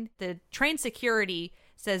then the train security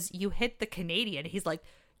says, you hit the Canadian. He's like,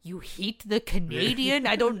 you hit the Canadian?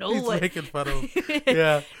 I don't know He's what. making fun of him.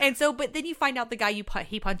 Yeah. And so, but then you find out the guy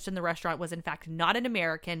he punched in the restaurant was in fact not an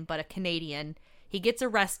American, but a Canadian. He gets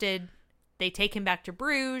arrested. They take him back to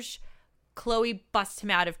Bruges. Chloe busts him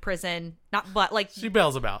out of prison. She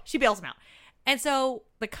bails him out. She bails him out. And so,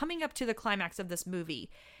 coming up to the climax of this movie,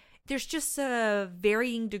 there's just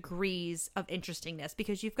varying degrees of interestingness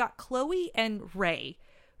because you've got Chloe and Ray,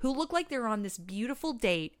 who look like they're on this beautiful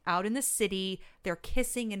date out in the city. They're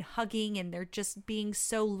kissing and hugging and they're just being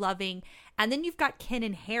so loving. And then you've got Ken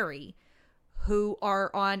and Harry, who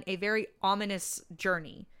are on a very ominous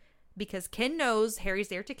journey because Ken knows Harry's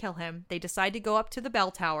there to kill him. They decide to go up to the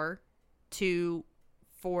bell tower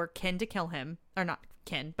for Ken to kill him. Or not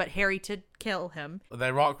Ken, but Harry to kill him.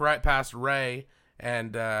 They walk right past Ray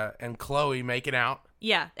and Chloe making out.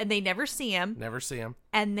 Yeah, and they never see him. Never see him.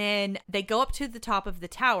 And then they go up to the top of the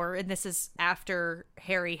tower, and this is after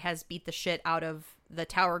Harry has beat the shit out of the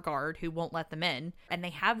tower guard who won't let them in. And they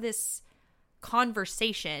have this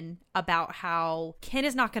conversation about how Ken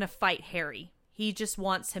is not going to fight Harry. He just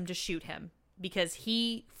wants him to shoot him because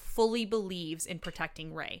he fully believes in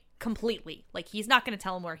protecting Ray completely. Like, he's not going to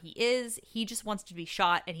tell him where he is. He just wants to be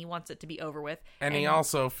shot, and he wants it to be over with. And he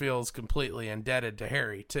also feels completely indebted to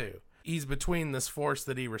Harry, too. He's between this force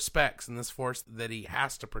that he respects and this force that he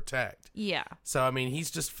has to protect. Yeah. So, I mean,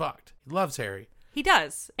 he's just fucked. He loves Harry. He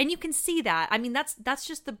does. And you can see that. I mean, that's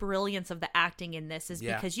just the brilliance of the acting in this is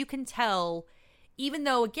because you can tell, even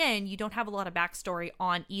though, again, you don't have a lot of backstory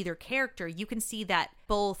on either character, you can see that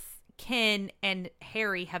both Ken and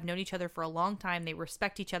Harry have known each other for a long time. They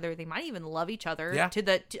respect each other. They might even love each other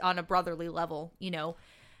on a brotherly level, you know.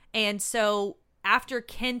 And so after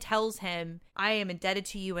Ken tells him, I am indebted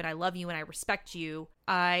to you and I love you and I respect you,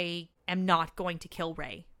 I am not going to kill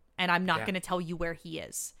Ray and I'm not going to tell you where he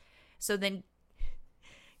is. So then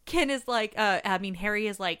Ken is like, Harry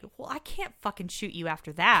is like, well, I can't fucking shoot you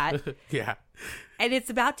after that. Yeah. And it's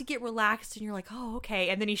about to get relaxed and you're like, oh, okay.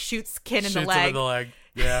 And then he shoots Ken in the leg. Shoots him in the leg.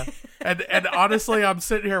 Yeah. and honestly, I'm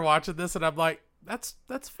sitting here watching this and I'm like, that's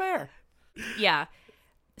fair. Yeah.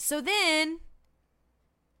 So then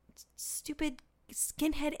stupid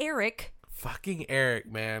skinhead Eric. Fucking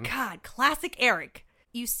Eric, man. God, classic Eric.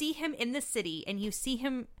 You see him in the city and you see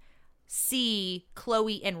him see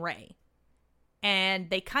Chloe and Ray. And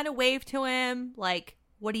they kind of wave to him like,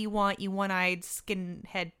 what do you want, you one-eyed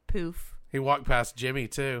skinhead poof? He walked past Jimmy,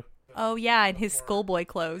 too. Oh, yeah, in his schoolboy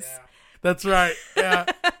clothes. Yeah. That's right, yeah.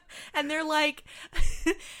 And they're like,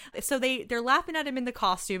 so they're laughing at him in the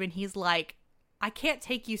costume, and he's like, I can't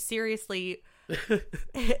take you seriously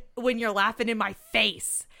when you're laughing in my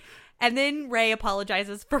face. And then Ray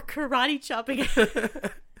apologizes for karate chopping.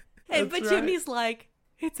 But Jimmy's like,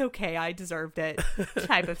 it's okay, I deserved it,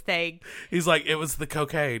 type of thing. He's like, it was the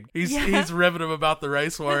cocaine. He's ribbing him about the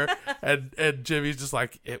race war, and Jimmy's just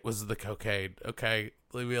like, it was the cocaine. Okay,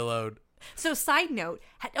 leave me alone. So side note,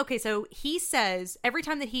 okay, so he says, every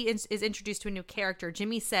time that he is introduced to a new character,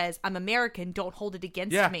 Jimmy says, I'm American, don't hold it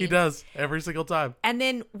against me. Yeah, he does, every single time. And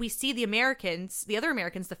then we see the Americans, the other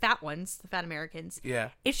Americans, the fat ones, the fat Americans. Yeah.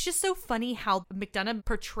 It's just so funny how McDonough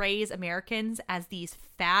portrays Americans as these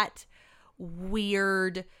fat,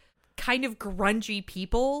 weird, kind of grungy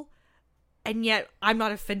people. And yet I'm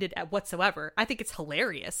not offended at whatsoever. I think it's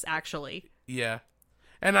hilarious, actually. Yeah.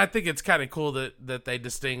 And I think it's kind of cool that they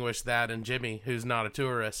distinguish that and Jimmy, who's not a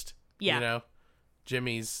tourist. Yeah. You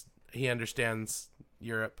know? He understands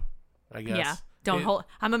Europe, I guess. Yeah.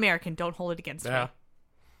 I'm American. Don't hold it against me.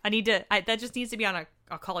 That just needs to be on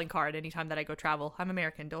a calling card anytime that I go travel. I'm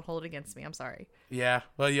American. Don't hold it against me. I'm sorry. Yeah.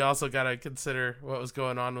 Well, you also got to consider what was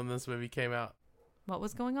going on when this movie came out. What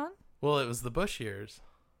was going on? Well, it was the Bush years.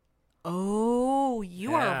 Oh,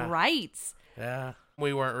 you are right. Yeah.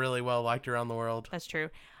 We weren't really well liked around the world. That's true.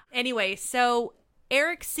 Anyway, so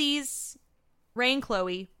Eric sees Ray and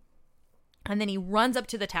Chloe, and then he runs up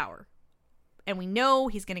to the tower. And we know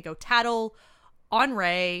he's going to go tattle on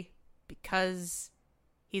Ray because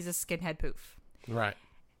he's a skinhead poof. Right.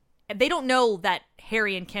 And they don't know that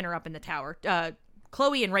Harry and Ken are up in the tower.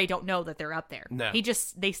 Chloe and Ray don't know that they're up there. No.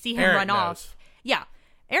 They see him Eric run knows. off. Yeah.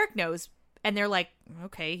 Eric knows. And they're like,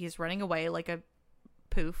 okay, he's running away like a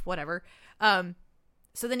poof, whatever.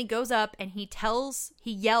 So then he goes up and he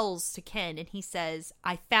yells to Ken and he says,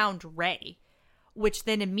 I found Ray, which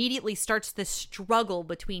then immediately starts this struggle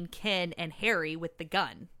between Ken and Harry with the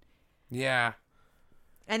gun. Yeah.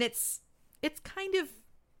 And it's kind of...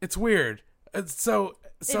 It's weird. So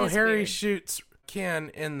Harry weird. shoots Ken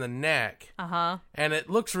in the neck. Uh-huh. And it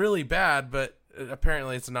looks really bad, but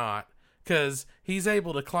apparently it's not. Because he's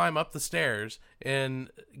able to climb up the stairs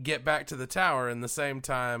and get back to the tower in the same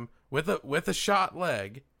time with a shot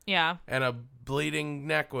leg. Yeah. And a bleeding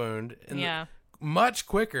neck wound. Yeah. Much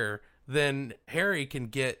quicker than Harry can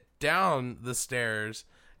get down the stairs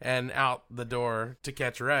and out the door to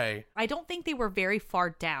catch Ray. I don't think they were very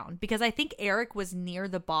far down because I think Eric was near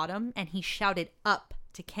the bottom and he shouted up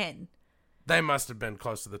to Ken. They must have been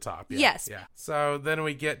close to the top. Yeah. Yes. Yeah. So then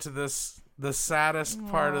we get to the saddest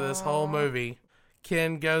part of this whole movie.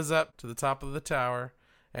 Ken goes up to the top of the tower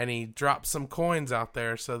and he drops some coins out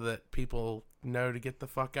there so that people know to get the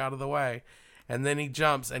fuck out of the way. And then he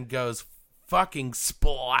jumps and goes fucking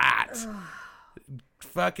splat.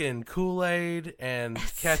 Fucking Kool-Aid and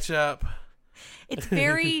ketchup. It's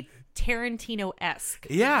very Tarantino-esque.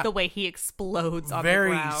 Yeah. The way he explodes on the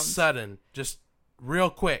Very ground. sudden. Just real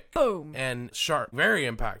quick. Boom. And sharp. Very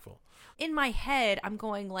impactful. In my head, I'm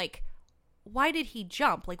going like, why did he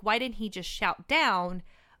jump? Like, why didn't he just shout down?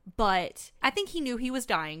 But I think he knew he was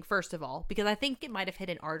dying, first of all, because I think it might have hit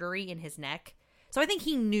an artery in his neck. So I think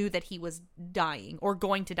he knew that he was dying or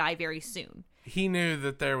going to die very soon. He knew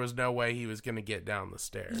that there was no way he was going to get down the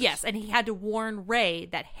stairs. Yes, and he had to warn Ray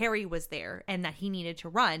that Harry was there and that he needed to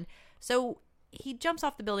run. So he jumps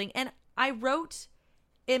off the building, and I wrote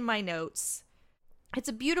in my notes, it's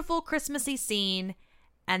a beautiful Christmassy scene,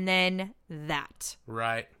 and then that.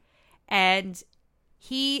 Right. And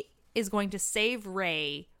he is going to save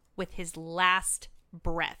Ray with his last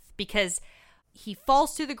breath because he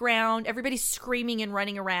falls to the ground. Everybody's screaming and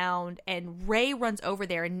running around. And Ray runs over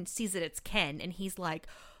there and sees that it's Ken. And he's like,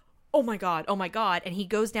 oh my God, oh my God. And he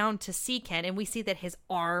goes down to see Ken. And we see that his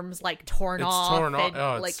arm's like torn off. It's torn off. And,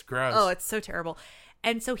 Oh, like, it's gross. Oh, it's so terrible.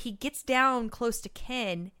 And so he gets down close to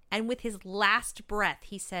Ken. And with his last breath,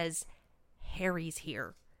 he says, Harry's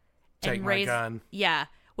here. Take and my Ray's, gun. Yeah,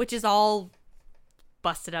 which is all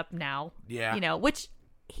busted up now. Yeah. Which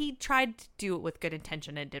he tried to do it with good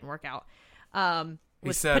intention and it didn't work out.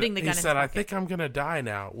 He said, putting the gun in his I pocket. think I'm going to die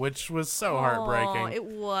now, which was so heartbreaking. It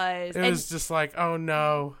was. It was just like, oh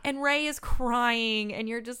no. And Ray is crying and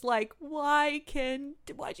you're just like, why, Ken?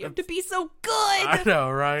 Why'd you have to be so good? I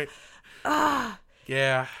know, right?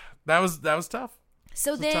 Yeah. That was tough.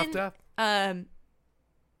 So It's a then, tough death.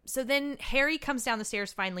 so then Harry comes down the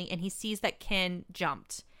stairs finally and he sees that Ken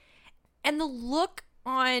jumped. And the look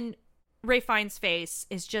on Ray Fiennes' face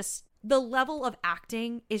is just, the level of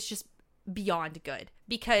acting is just beyond good.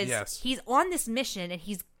 Because he's on this mission and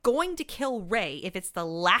he's going to kill Ray if it's the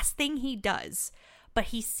last thing he does. But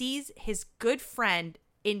he sees his good friend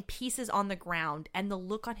in pieces on the ground and the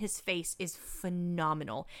look on his face is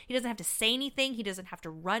phenomenal. He doesn't have to say anything. He doesn't have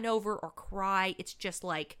to run over or cry. It's just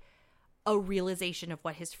like a realization of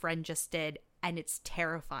what his friend just did. And it's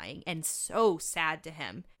terrifying and so sad to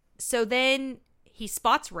him. So then he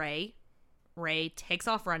spots Ray. Ray takes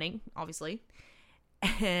off running, obviously.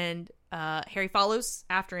 And Harry follows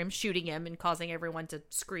after him, shooting him and causing everyone to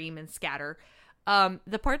scream and scatter.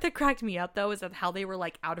 The part that cracked me up, though, is that how they were,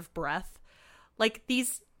 like, out of breath. Like,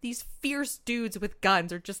 these fierce dudes with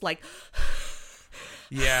guns are just like...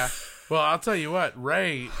 Yeah. Well, I'll tell you what.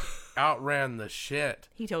 Ray outran the shit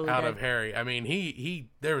He totally out did. of Harry. I mean, he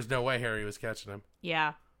there was no way Harry was catching him.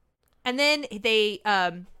 Yeah. And then they...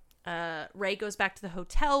 Ray goes back to the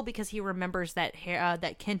hotel because he remembers that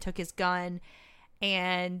that Ken took his gun,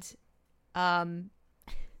 and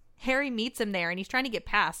Harry meets him there and he's trying to get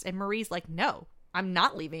past, and Marie's like, no, I'm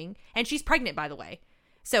not leaving. And she's pregnant, by the way.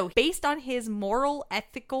 So based on his moral,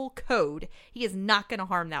 ethical code, he is not going to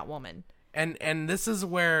harm that woman. And this is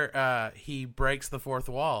where he breaks the fourth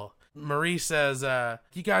wall. Marie says,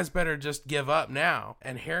 you guys better just give up now.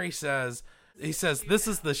 And Harry says, this is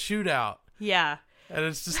the shootout. Yeah. And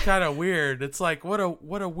it's just kind of weird. It's like, what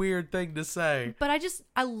a weird thing to say. But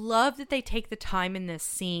I love that they take the time in this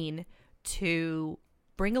scene to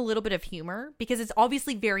bring a little bit of humor, because it's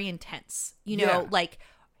obviously very intense. You know, like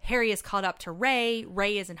Harry is caught up to Ray.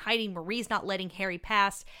 Ray is in hiding. Marie's not letting Harry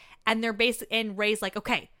pass. And and Ray's like,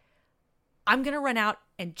 okay, I'm going to run out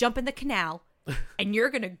and jump in the canal and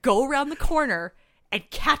you're going to go around the corner and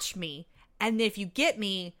catch me. And if you get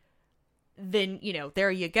me, then, you know,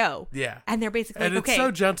 there you go. Yeah. And they're basically and like, okay. It's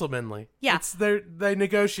so gentlemanly. Yeah. They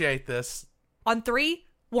negotiate this. On 3,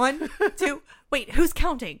 1, 2. Wait, who's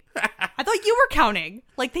counting? I thought you were counting.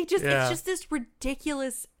 Like, it's just this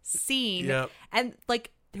ridiculous scene. Yep. And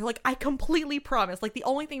like, they're like, I completely promise. Like, the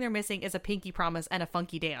only thing they're missing is a pinky promise and a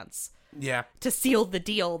funky dance. Yeah. To seal the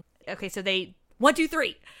deal. Okay, so they 1, 2,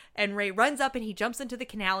 3. And Ray runs up and he jumps into the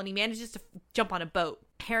canal and he manages to jump on a boat.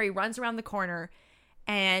 Harry runs around the corner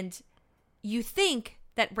and you think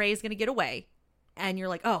that Ray's going to get away. And you're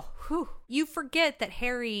like, oh, whew. You forget that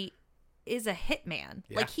Harry is a hitman.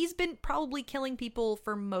 Yeah. Like, he's been probably killing people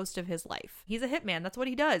for most of his life. He's a hitman. That's what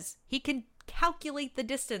he does. He can calculate the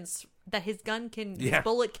distance that his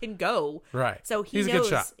bullet can go. Right. So he's a good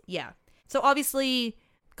shot. Yeah. So obviously,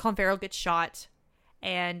 Colin Farrell gets shot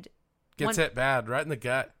and gets hit bad, right in the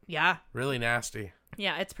gut. Yeah. Really nasty.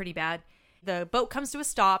 Yeah, it's pretty bad. The boat comes to a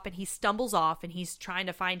stop and he stumbles off and he's trying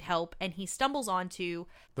to find help and he stumbles onto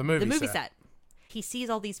the movie set. He sees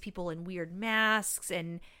all these people in weird masks,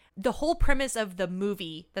 and the whole premise of the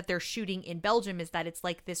movie that they're shooting in Belgium is that it's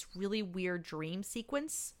like this really weird dream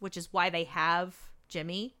sequence, which is why they have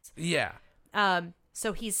Jimmy. Yeah.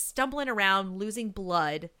 So he's stumbling around, losing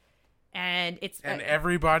blood, and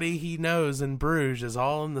everybody he knows in Bruges is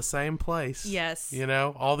all in the same place. Yes. You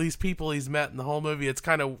know, all these people he's met in the whole movie. It's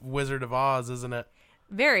kind of Wizard of Oz, isn't it?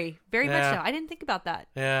 Very, very much so. I didn't think about that.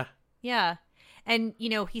 Yeah. Yeah. And, you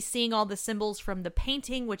know, he's seeing all the symbols from the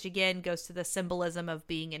painting, which again goes to the symbolism of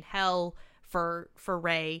being in hell for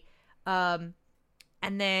Ray. And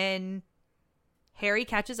then Harry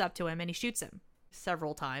catches up to him and he shoots him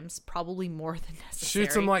several times, probably more than necessary.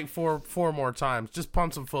 Shoots him like four more times. Just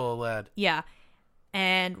pumps him full of lead. Yeah.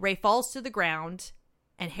 And Ray falls to the ground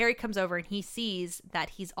and Harry comes over and he sees that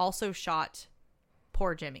he's also shot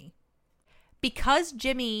poor Jimmy. Because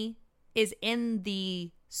Jimmy is in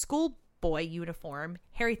the schoolboy uniform,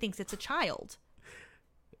 Harry thinks it's a child.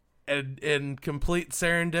 And in complete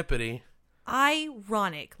serendipity.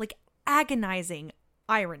 Ironic, like agonizing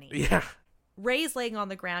irony. Yeah. Ray's laying on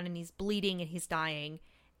the ground and he's bleeding and he's dying.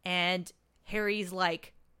 And Harry's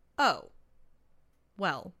like, oh,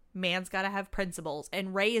 well, man's got to have principles.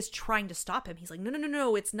 And Ray is trying to stop him. He's like,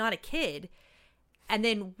 no, it's not a kid. And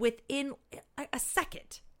then within a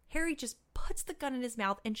second, Harry just puts the gun in his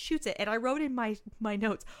mouth and shoots it. And I wrote in my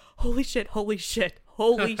notes, holy shit.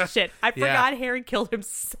 I forgot Harry killed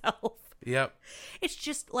himself. Yep. It's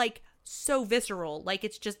just like so visceral. Like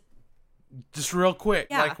it's just real quick.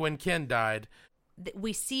 Yeah. Like when Ken died.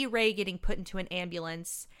 We see Ray getting put into an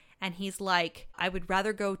ambulance and he's like, I would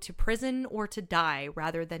rather go to prison or to die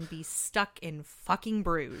rather than be stuck in fucking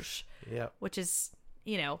Bruges. Yep. Which is,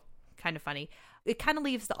 you know, kind of funny. It kind of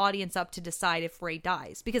leaves the audience up to decide if Ray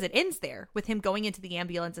dies, because it ends there with him going into the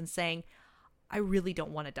ambulance and saying, I really don't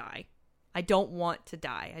want to die. I don't want to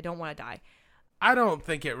die. I don't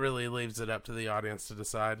think it really leaves it up to the audience to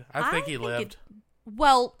decide. I think he lived.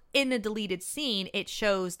 Well, in a deleted scene, it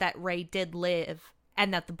shows that Ray did live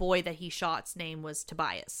and that the boy that he shot's name was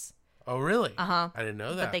Tobias. Oh, really? Uh-huh. I didn't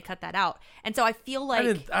know that. But they cut that out. And so I feel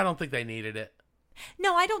like... I don't think they needed it.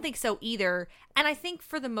 No, I don't think so either. And I think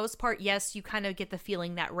for the most part, yes, you kind of get the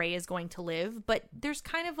feeling that Ray is going to live, but there's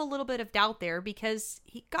kind of a little bit of doubt there because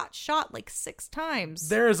he got shot like 6 times.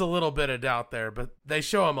 There is a little bit of doubt there, but they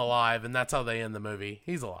show him alive, and that's how they end the movie.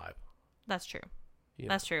 He's alive. That's true. Yeah.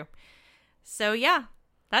 That's true. So yeah,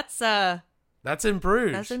 that's in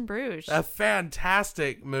Bruges. That's in Bruges. A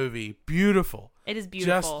fantastic movie. Beautiful. It is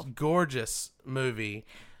beautiful. Just gorgeous movie.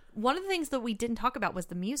 One of the things that we didn't talk about was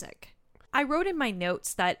the music. I wrote in my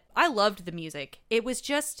notes that I loved the music. It was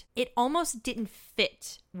just, it almost didn't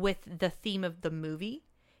fit with the theme of the movie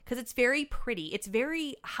because it's very pretty. It's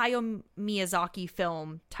very Hayao Miyazaki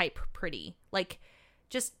film type pretty. Like,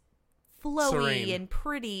 just flowy Serene. And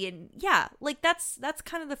pretty. And yeah, like that's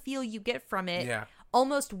kind of the feel you get from it. Yeah.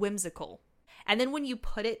 Almost whimsical. And then when you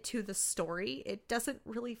put it to the story, it doesn't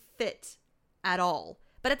really fit at all.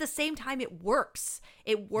 But at the same time, it works.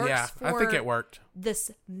 It works for I think it worked.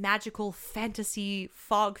 This magical fantasy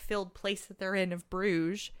fog-filled place that they're in of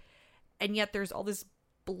Bruges. And yet there's all this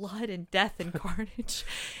blood and death and carnage.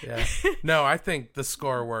 Yeah. No, I think the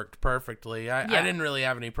score worked perfectly. I didn't really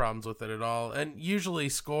have any problems with it at all. And usually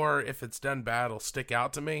score, if it's done bad, will stick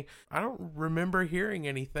out to me. I don't remember hearing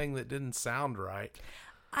anything that didn't sound right.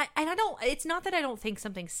 It's not that I don't think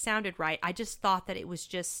something sounded right. I just thought that it was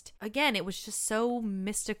just so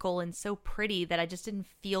mystical and so pretty that I just didn't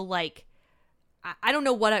feel like, I don't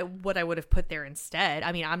know what I would have put there instead.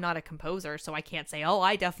 I mean, I'm not a composer, so I can't say,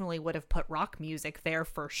 I definitely would have put rock music there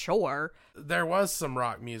for sure. There was some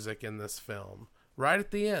rock music in this film. Right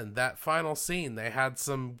at the end, that final scene, they had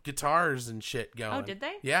some guitars and shit going. Oh, did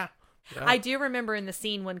they? Yeah. I do remember in the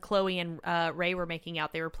scene when Chloe and Ray were making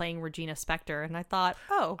out, they were playing Regina Spektor, and I thought,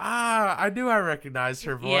 I recognized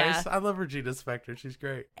her voice. Yeah. I love Regina Spektor. She's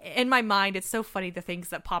great. In my mind, it's so funny the things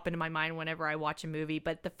that pop into my mind whenever I watch a movie,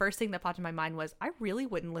 but the first thing that popped in my mind was, I really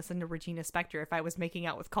wouldn't listen to Regina Spektor if I was making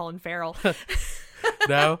out with Colin Farrell.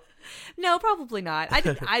 No? No, probably not.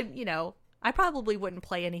 I probably wouldn't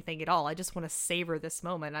play anything at all. I just want to savor this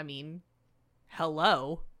moment. I mean,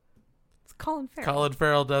 hello. Colin Farrell. Colin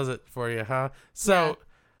Farrell does it for you, huh? So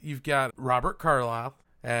you've got Robert Carlyle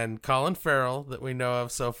and Colin Farrell that we know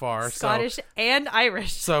of so far. Scottish and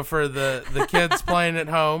Irish. So for the kids playing at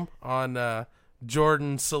home on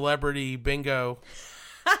Jordan Celebrity Bingo,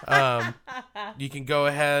 you can go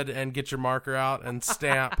ahead and get your marker out and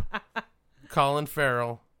stamp Colin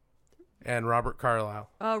Farrell and Robert Carlyle.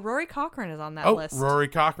 Rory Cochrane is on that list. Rory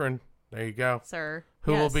Cochrane. There you go. Sir.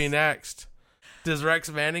 Who will be next? Does Rex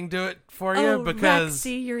Manning do it for you? Because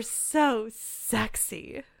Rexy, you're so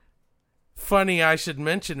sexy. Funny I should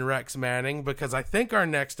mention Rex Manning because I think our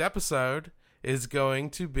next episode is going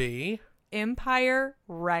to be Empire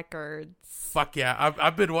Records. Fuck yeah.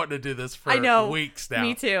 I've been wanting to do this for weeks now.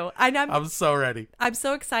 Me too. I'm so ready. I'm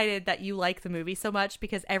so excited that you like the movie so much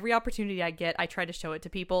because every opportunity I get, I try to show it to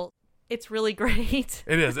people. It's really great.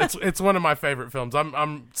 It is. It's one of my favorite films.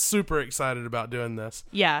 I'm super excited about doing this.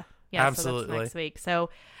 Yeah. Yeah, absolutely. So that's next week. So,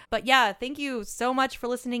 but yeah, thank you so much for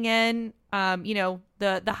listening in.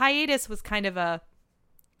 The hiatus was kind of a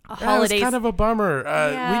holiday. It was kind of a bummer.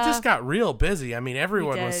 We just got real busy. I mean,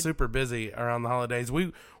 everyone was super busy around the holidays.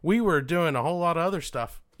 We were doing a whole lot of other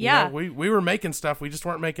stuff. Yeah, we were making stuff. We just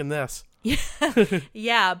weren't making this.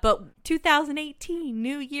 Yeah, but 2018,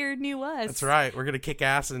 new year, new us. That's right. We're gonna kick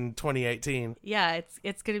ass in 2018. Yeah,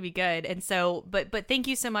 it's gonna be good. And so, but thank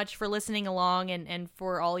you so much for listening along and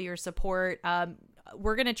for all your support.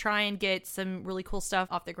 We're gonna try and get some really cool stuff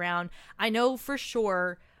off the ground. I know for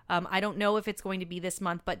sure. I don't know if it's going to be this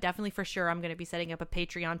month, but definitely for sure I'm going to be setting up a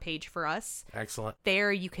Patreon page for us. Excellent.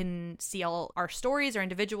 There you can see all our stories, our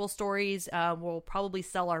individual stories. We'll probably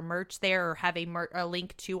sell our merch there or have a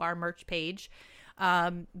link to our merch page.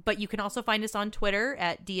 But you can also find us on Twitter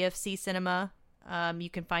at DFC Cinema. You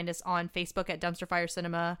can find us on Facebook at Dumpster Fire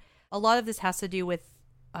Cinema. A lot of this has to do with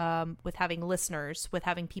having listeners, with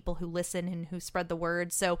having people who listen and who spread the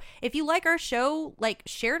word. So if you like our show,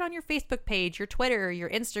 share it on your Facebook page, your Twitter, your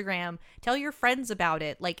Instagram, tell your friends about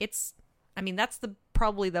it. That's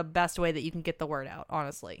probably the best way that you can get the word out,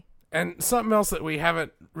 honestly. And something else that we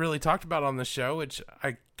haven't really talked about on the show, which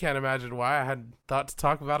I can't imagine why I hadn't thought to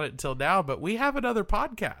talk about it until now, but we have another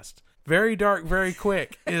podcast. Very Dark, Very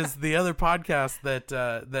Quick is the other podcast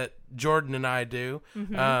that Jordan and I do.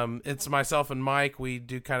 Mm-hmm. It's myself and Mike. We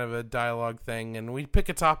do kind of a dialogue thing, and we pick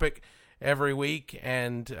a topic every week.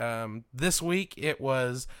 And this week it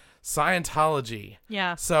was Scientology.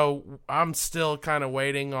 Yeah. So I'm still kind of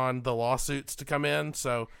waiting on the lawsuits to come in.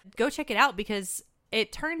 So go check it out because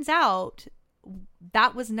it turns out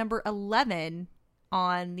that was number 11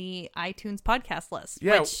 on the iTunes podcast list.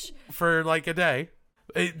 Yeah, for like a day.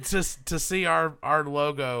 Just to see our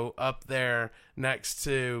logo up there next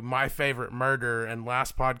to My Favorite Murder and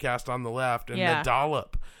Last Podcast on the Left and the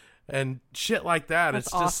Dollop and shit like that. That's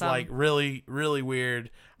it's just awesome. Really, really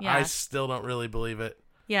weird. Yeah. I still don't really believe it.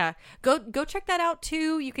 Yeah. Go check that out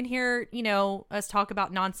too. You can hear, us talk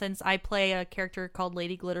about nonsense. I play a character called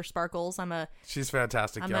Lady Glitter Sparkles. She's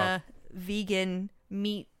fantastic, I'm y'all. a vegan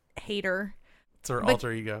meat hater. It's her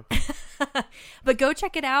alter ego. But go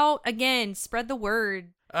check it out. Again, spread the word.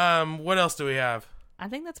 What else do we have? I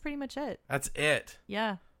think that's pretty much it. That's it.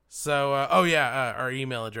 Yeah. So, our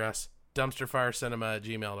email address,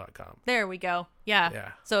 dumpsterfirecinema@gmail.com. There we go. Yeah.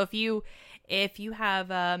 Yeah. So if you have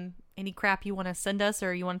any crap you want to send us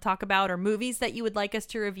or you want to talk about or movies that you would like us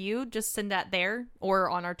to review, just send that there or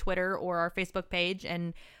on our Twitter or our Facebook page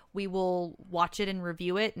and we will watch it and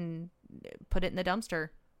review it and put it in the dumpster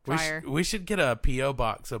fire. We should get a P.O.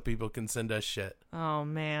 box so people can send us shit. Oh,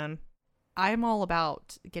 man. I'm all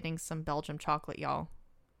about getting some Belgium chocolate, y'all.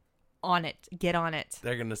 On it. Get on it.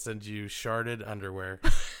 They're going to send you sharded underwear.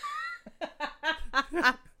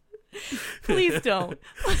 Please don't.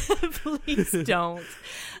 Please don't.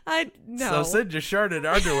 No. So send your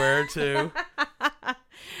sharded underwear to...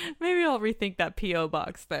 Maybe I'll rethink that P.O.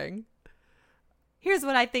 box thing. Here's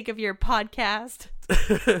what I think of your podcast.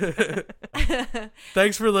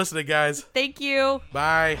 Thanks for listening, guys. Thank you.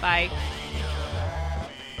 Bye. Bye.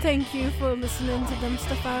 Thank you for listening to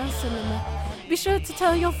Dumpster Fire Cinema. Be sure to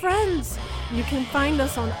tell your friends. You can find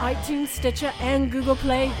us on iTunes, Stitcher, and Google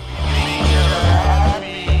Play.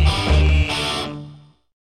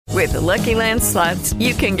 With the Lucky Land Slots,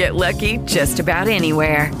 you can get lucky just about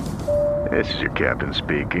anywhere. This is your captain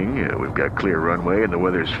speaking. We've got clear runway and the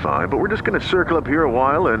weather's fine, but we're just going to circle up here a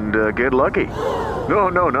while and get lucky.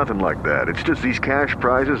 No, nothing like that. It's just these cash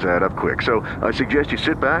prizes add up quick. So I suggest you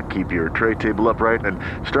sit back, keep your tray table upright, and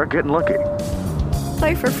start getting lucky.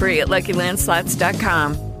 Play for free at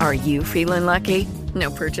LuckyLandSlots.com. Are you feeling lucky?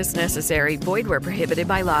 No purchase necessary. Void where prohibited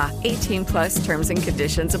by law. 18+ terms and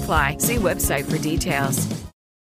conditions apply. See website for details.